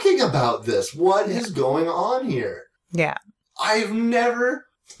talking about this? What is going on here? Yeah. I've never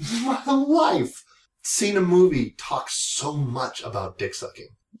in my life seen a movie talk so much about dick sucking.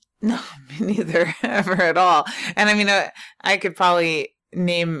 No, me neither, ever at all. And I mean, I could probably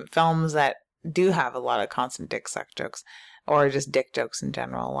name films that do have a lot of constant dick suck jokes, or just dick jokes in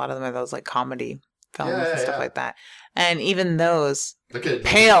general. A lot of them are those like comedy films and stuff like that. And even those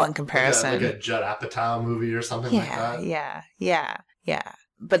pale in comparison. Like a Judd Apatow movie or something like that. Yeah.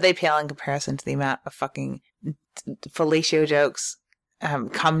 But they pale in comparison to the amount of fucking fellatio jokes,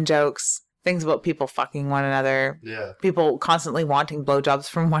 cum jokes, things about people fucking one another. Yeah. People constantly wanting blowjobs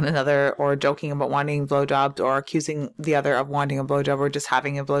from one another, or joking about wanting blowjobs, or accusing the other of wanting a blowjob, or just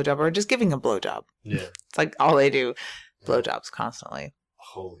having a blowjob, or just giving a blowjob. Yeah. It's like all they do. Blowjobs constantly.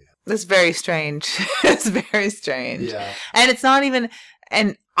 Holy. It's very strange. It's very strange. Yeah. And it's not even,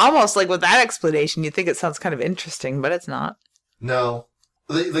 and almost like with that explanation, you think it sounds kind of interesting, but it's not. No.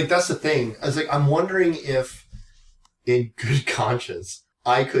 Like that's the thing. I was like, I'm wondering if in good conscience,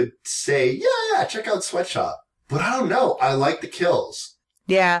 I could say, yeah, check out Sweatshop. But I don't know. I like the kills.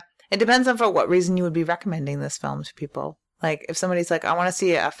 Yeah. It depends on for what reason you would be recommending this film to people. Like, if somebody's like, I want to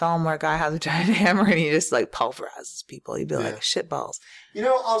see a film where a guy has a giant hammer and he just, like, pulverizes people, you'd be like, shitballs. You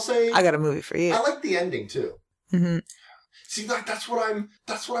know, I'll say... I got a movie for you. I like the ending, too. Mm-hmm. See, like, that's what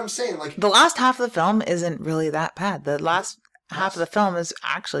I'm saying. Like, the last half of the film isn't really that bad. The last half of the film is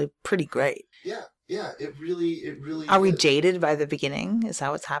actually pretty great. Yeah, it really Are we jaded by the beginning? Is that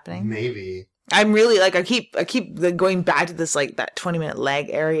what's happening? Maybe. I'm really, like, I keep going back to this, like, that 20-minute leg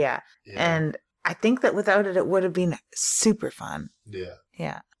area. Yeah. And I think that without it would have been super fun. Yeah.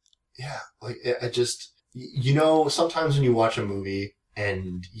 Yeah. Yeah. Like, I just, you know, sometimes when you watch a movie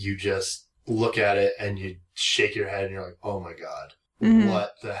and you just look at it and you shake your head and you're like, oh my God,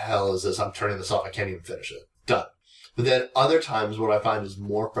 what the hell is this? I'm turning this off. I can't even finish it. Done. But then other times what I find is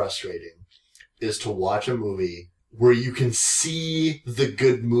more frustrating is to watch a movie where you can see the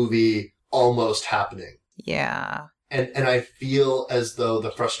good movie almost happening. Yeah. And I feel as though the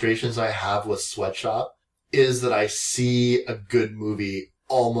frustrations I have with Sweatshop is that I see a good movie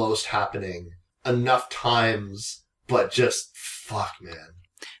almost happening enough times, but just fuck, man.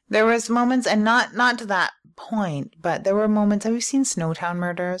 There was moments, and not to that point, but there were moments. Have you seen Snowtown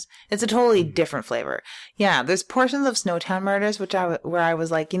Murders? It's a totally different flavor. Yeah, there's portions of Snowtown Murders where I was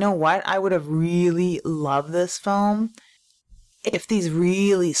like, you know what? I would have really loved this film if these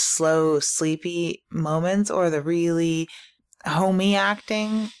really slow, sleepy moments or the really homey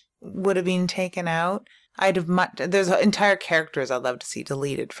acting would have been taken out. There's entire characters I'd love to see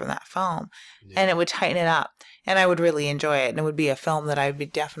deleted from that film. Yeah. And it would tighten it up. And I would really enjoy it. And it would be a film that I'd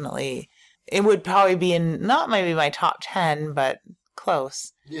be it would probably be in, not maybe my top 10, but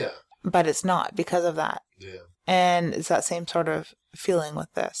close. Yeah. But it's not because of that. Yeah. And it's that same sort of feeling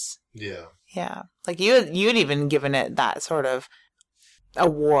with this. Yeah. Yeah. Like you'd even given it that sort of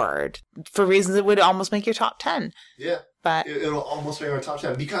award for reasons that would almost make your top 10. Yeah. But it'll almost make my top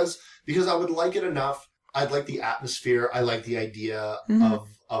 10 because I would like it enough. I'd like the atmosphere. I like the idea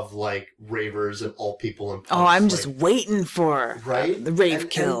of like ravers and old people and punks. Oh, I'm just waiting for the rave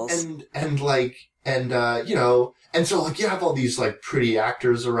kills. And you know, and so like you have all these like pretty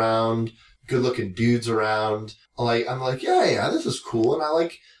actors around, good looking dudes around. I'm like, yeah, this is cool. And I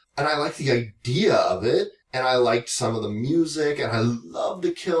like the idea of it. And I liked some of the music and I love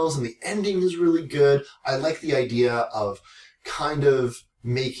the kills and the ending is really good. I like the idea of kind of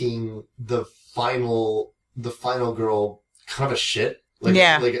making the final girl kind of a shit. Like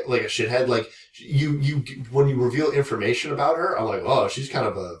a shithead. Like you when you reveal information about her, I'm like, oh, she's kind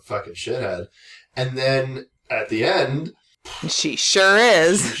of a fucking shithead. And then at the end, she sure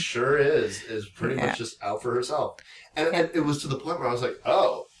is. She sure is pretty much just out for herself. And it was to the point where I was like,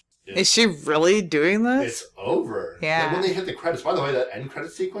 oh. Is she really doing this? It's over. Yeah. Like when they hit the credits, by the way, that end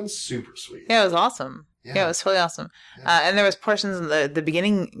credit sequence, super sweet. Yeah, it was awesome. Yeah, it was totally awesome. Yeah. And there was portions in the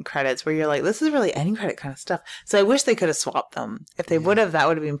beginning credits where you're like, this is really end credit kind of stuff. So I wish they could have swapped them. If they would have, that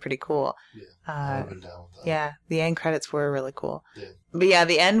would have been pretty cool. Yeah, I would have been down with that. Yeah, the end credits were really cool. Yeah. But yeah,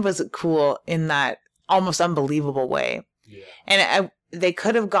 the end was cool in that almost unbelievable way. Yeah. And they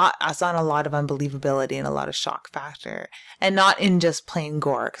could have got us on a lot of unbelievability and a lot of shock factor. And not in just plain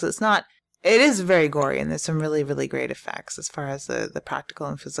gore. Because it is very gory and there's some really, really great effects as far as the practical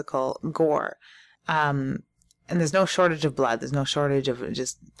and physical gore. And there's no shortage of blood. There's no shortage of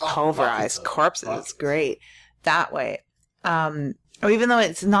just pulverized corpses. It's great that way. Or even though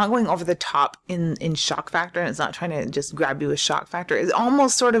it's not going over the top in shock factor and it's not trying to just grab you with shock factor, it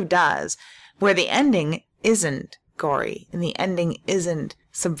almost sort of does, where the ending isn't gory and the ending isn't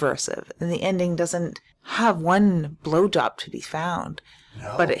subversive and the ending doesn't have one blowjob to be found.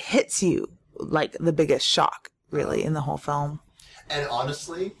 No. But it hits you like the biggest shock, really, in the whole film. And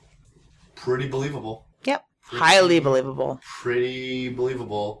honestly, pretty believable. Yep. Highly believable. Pretty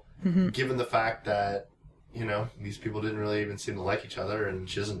believable, given the fact that you know, these people didn't really even seem to like each other, and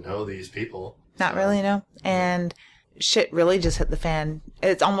she doesn't know these people. Not really, no. And shit really just hit the fan.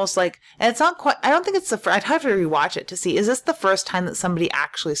 It's almost like, and it's not quite, I don't think it's the first, I'd have to rewatch it to see, is this the first time that somebody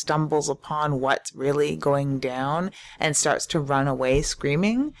actually stumbles upon what's really going down and starts to run away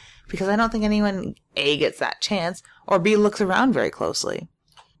screaming? Because I don't think anyone, A, gets that chance, or B, looks around very closely.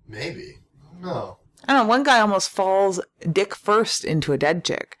 Maybe. No. I don't know, one guy almost falls dick first into a dead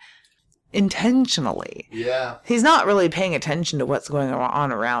chick. Intentionally. Yeah. He's not really paying attention to what's going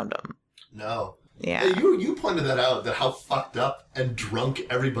on around him. No. Yeah. Hey, you pointed that out, that how fucked up and drunk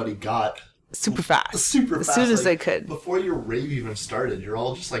everybody got. Super fast. Super fast. As soon as like, they could. Before your rave even started, you're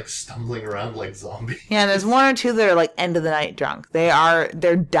all just like stumbling around like zombies. Yeah, and there's one or two that are like end of the night drunk.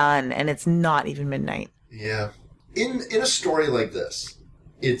 They're done, and it's not even midnight. Yeah. In a story like this,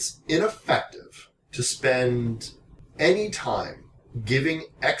 it's ineffective to spend any time giving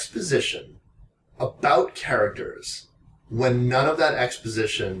exposition about characters when none of that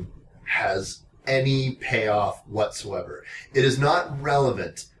exposition has any payoff whatsoever. It is not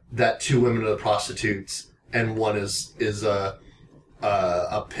relevant that two women are prostitutes and one is a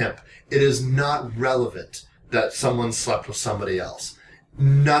pimp. It is not relevant that someone slept with somebody else.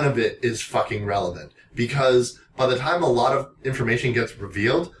 None of it is fucking relevant, because by the time a lot of information gets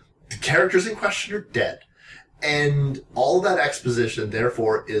revealed, the characters in question are dead. And all that exposition,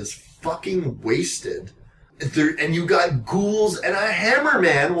 therefore, is fucking wasted. And you got ghouls and a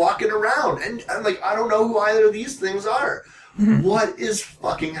hammerman walking around. And I'm like, I don't know who either of these things are. What is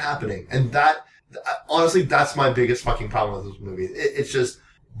fucking happening? And that, honestly, that's my biggest fucking problem with this movie. It's just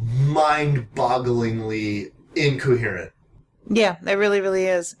mind-bogglingly incoherent. Yeah, it really, really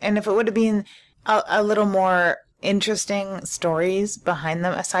is. And if it would have been a little more interesting stories behind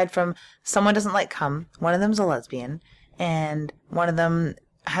them, aside from someone doesn't like cum, one of them's a lesbian, and one of them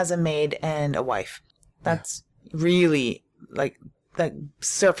has a maid and a wife. That's really like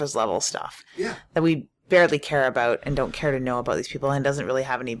surface level stuff. Yeah. That we barely care about and don't care to know about these people, and doesn't really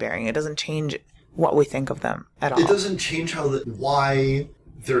have any bearing. It doesn't change what we think of them at all. It doesn't change why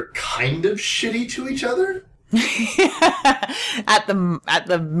they're kind of shitty to each other. At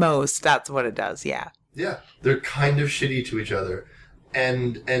the most, that's what it does. Yeah. Yeah, they're kind of shitty to each other,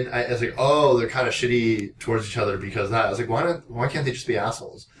 and I was like, oh, they're kind of shitty towards each other because of that. I was like, why can't they just be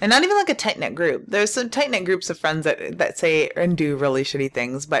assholes? And not even like a tight knit group. There's some tight knit groups of friends that say and do really shitty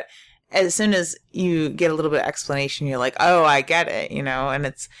things, but as soon as you get a little bit of explanation, you're like, oh, I get it, you know, and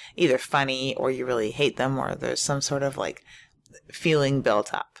it's either funny or you really hate them, or there's some sort of like feeling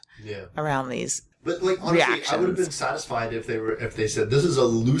built up around these. But like honestly, reactions. I would have been satisfied if they said this is a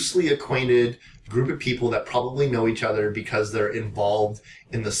loosely acquainted group of people that probably know each other because they're involved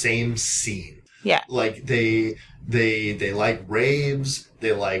in the same scene. Yeah. Like they like raves,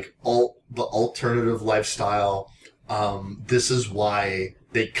 they like the alternative lifestyle. This is why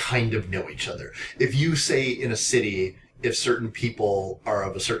they kind of know each other. If you say in a city, if certain people are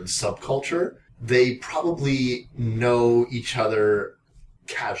of a certain subculture, they probably know each other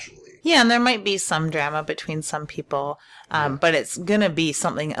casually. Yeah, and there might be some drama between some people, but it's gonna be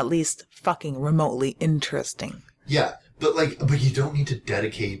something at least fucking remotely interesting. Yeah, but you don't need to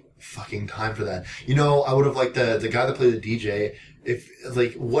dedicate fucking time for that. You know, I would have liked the guy that played the DJ.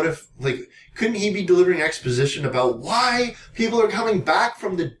 Couldn't he be delivering exposition about why people are coming back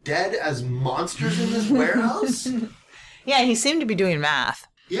from the dead as monsters in this warehouse? Yeah, he seemed to be doing math.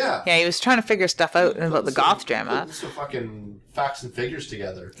 Yeah. Yeah, he was trying to figure stuff out about the goth drama. Put some fucking facts and figures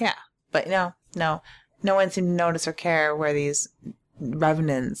together. Yeah, but no one seemed to notice or care where these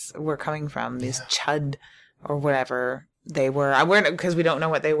revenants were coming from, these chud or whatever they were. Because we don't know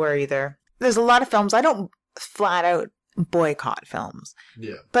what they were either. There's a lot of films, I don't flat out boycott films.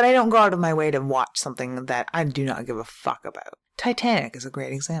 Yeah. But I don't go out of my way to watch something that I do not give a fuck about. Titanic is a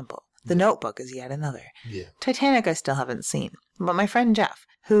great example. The Notebook is yet another. Yeah. Titanic I still haven't seen. But my friend Jeff,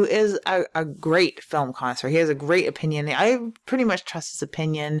 who is a great film connoisseur, he has a great opinion. I pretty much trust his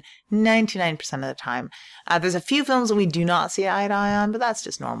opinion 99% of the time. There's a few films that we do not see eye to eye on, but that's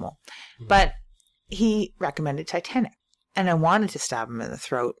just normal. Mm-hmm. But he recommended Titanic. And I wanted to stab him in the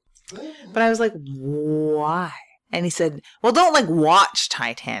throat. But I was like, why? And he said, well, don't watch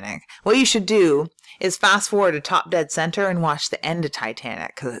Titanic. What you should do is fast forward to top dead center and watch the end of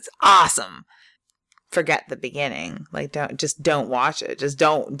Titanic because it's awesome. Forget the beginning. Don't watch it. Just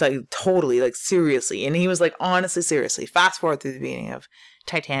don't, totally, seriously. And he was like, honestly, seriously, fast forward through the beginning of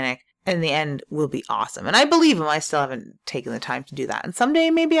Titanic and the end will be awesome. And I believe him. I still haven't taken the time to do that. And someday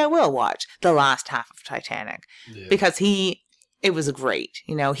maybe I will watch the last half of Titanic because he it was great.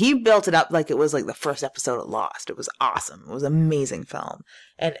 You know, he built it up like it was like the first episode of Lost. It was awesome. It was an amazing film,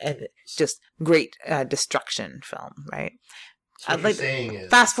 and just great destruction film, right? So what you're saying is,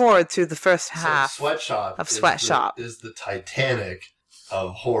 fast forward through the first half Sweatshop of Sweatshop is the Titanic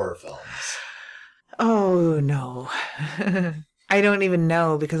of horror films. Oh no. I don't even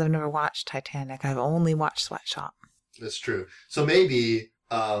know because I've never watched Titanic. I've only watched Sweatshop. That's true. So maybe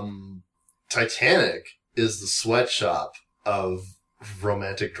Titanic is the Sweatshop of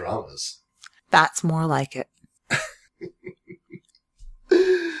romantic dramas. That's more like it.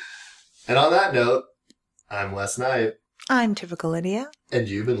 And on that note, I'm Les Knight. I'm Typical Lydia. And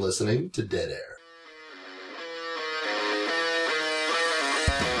you've been listening to Dead Air.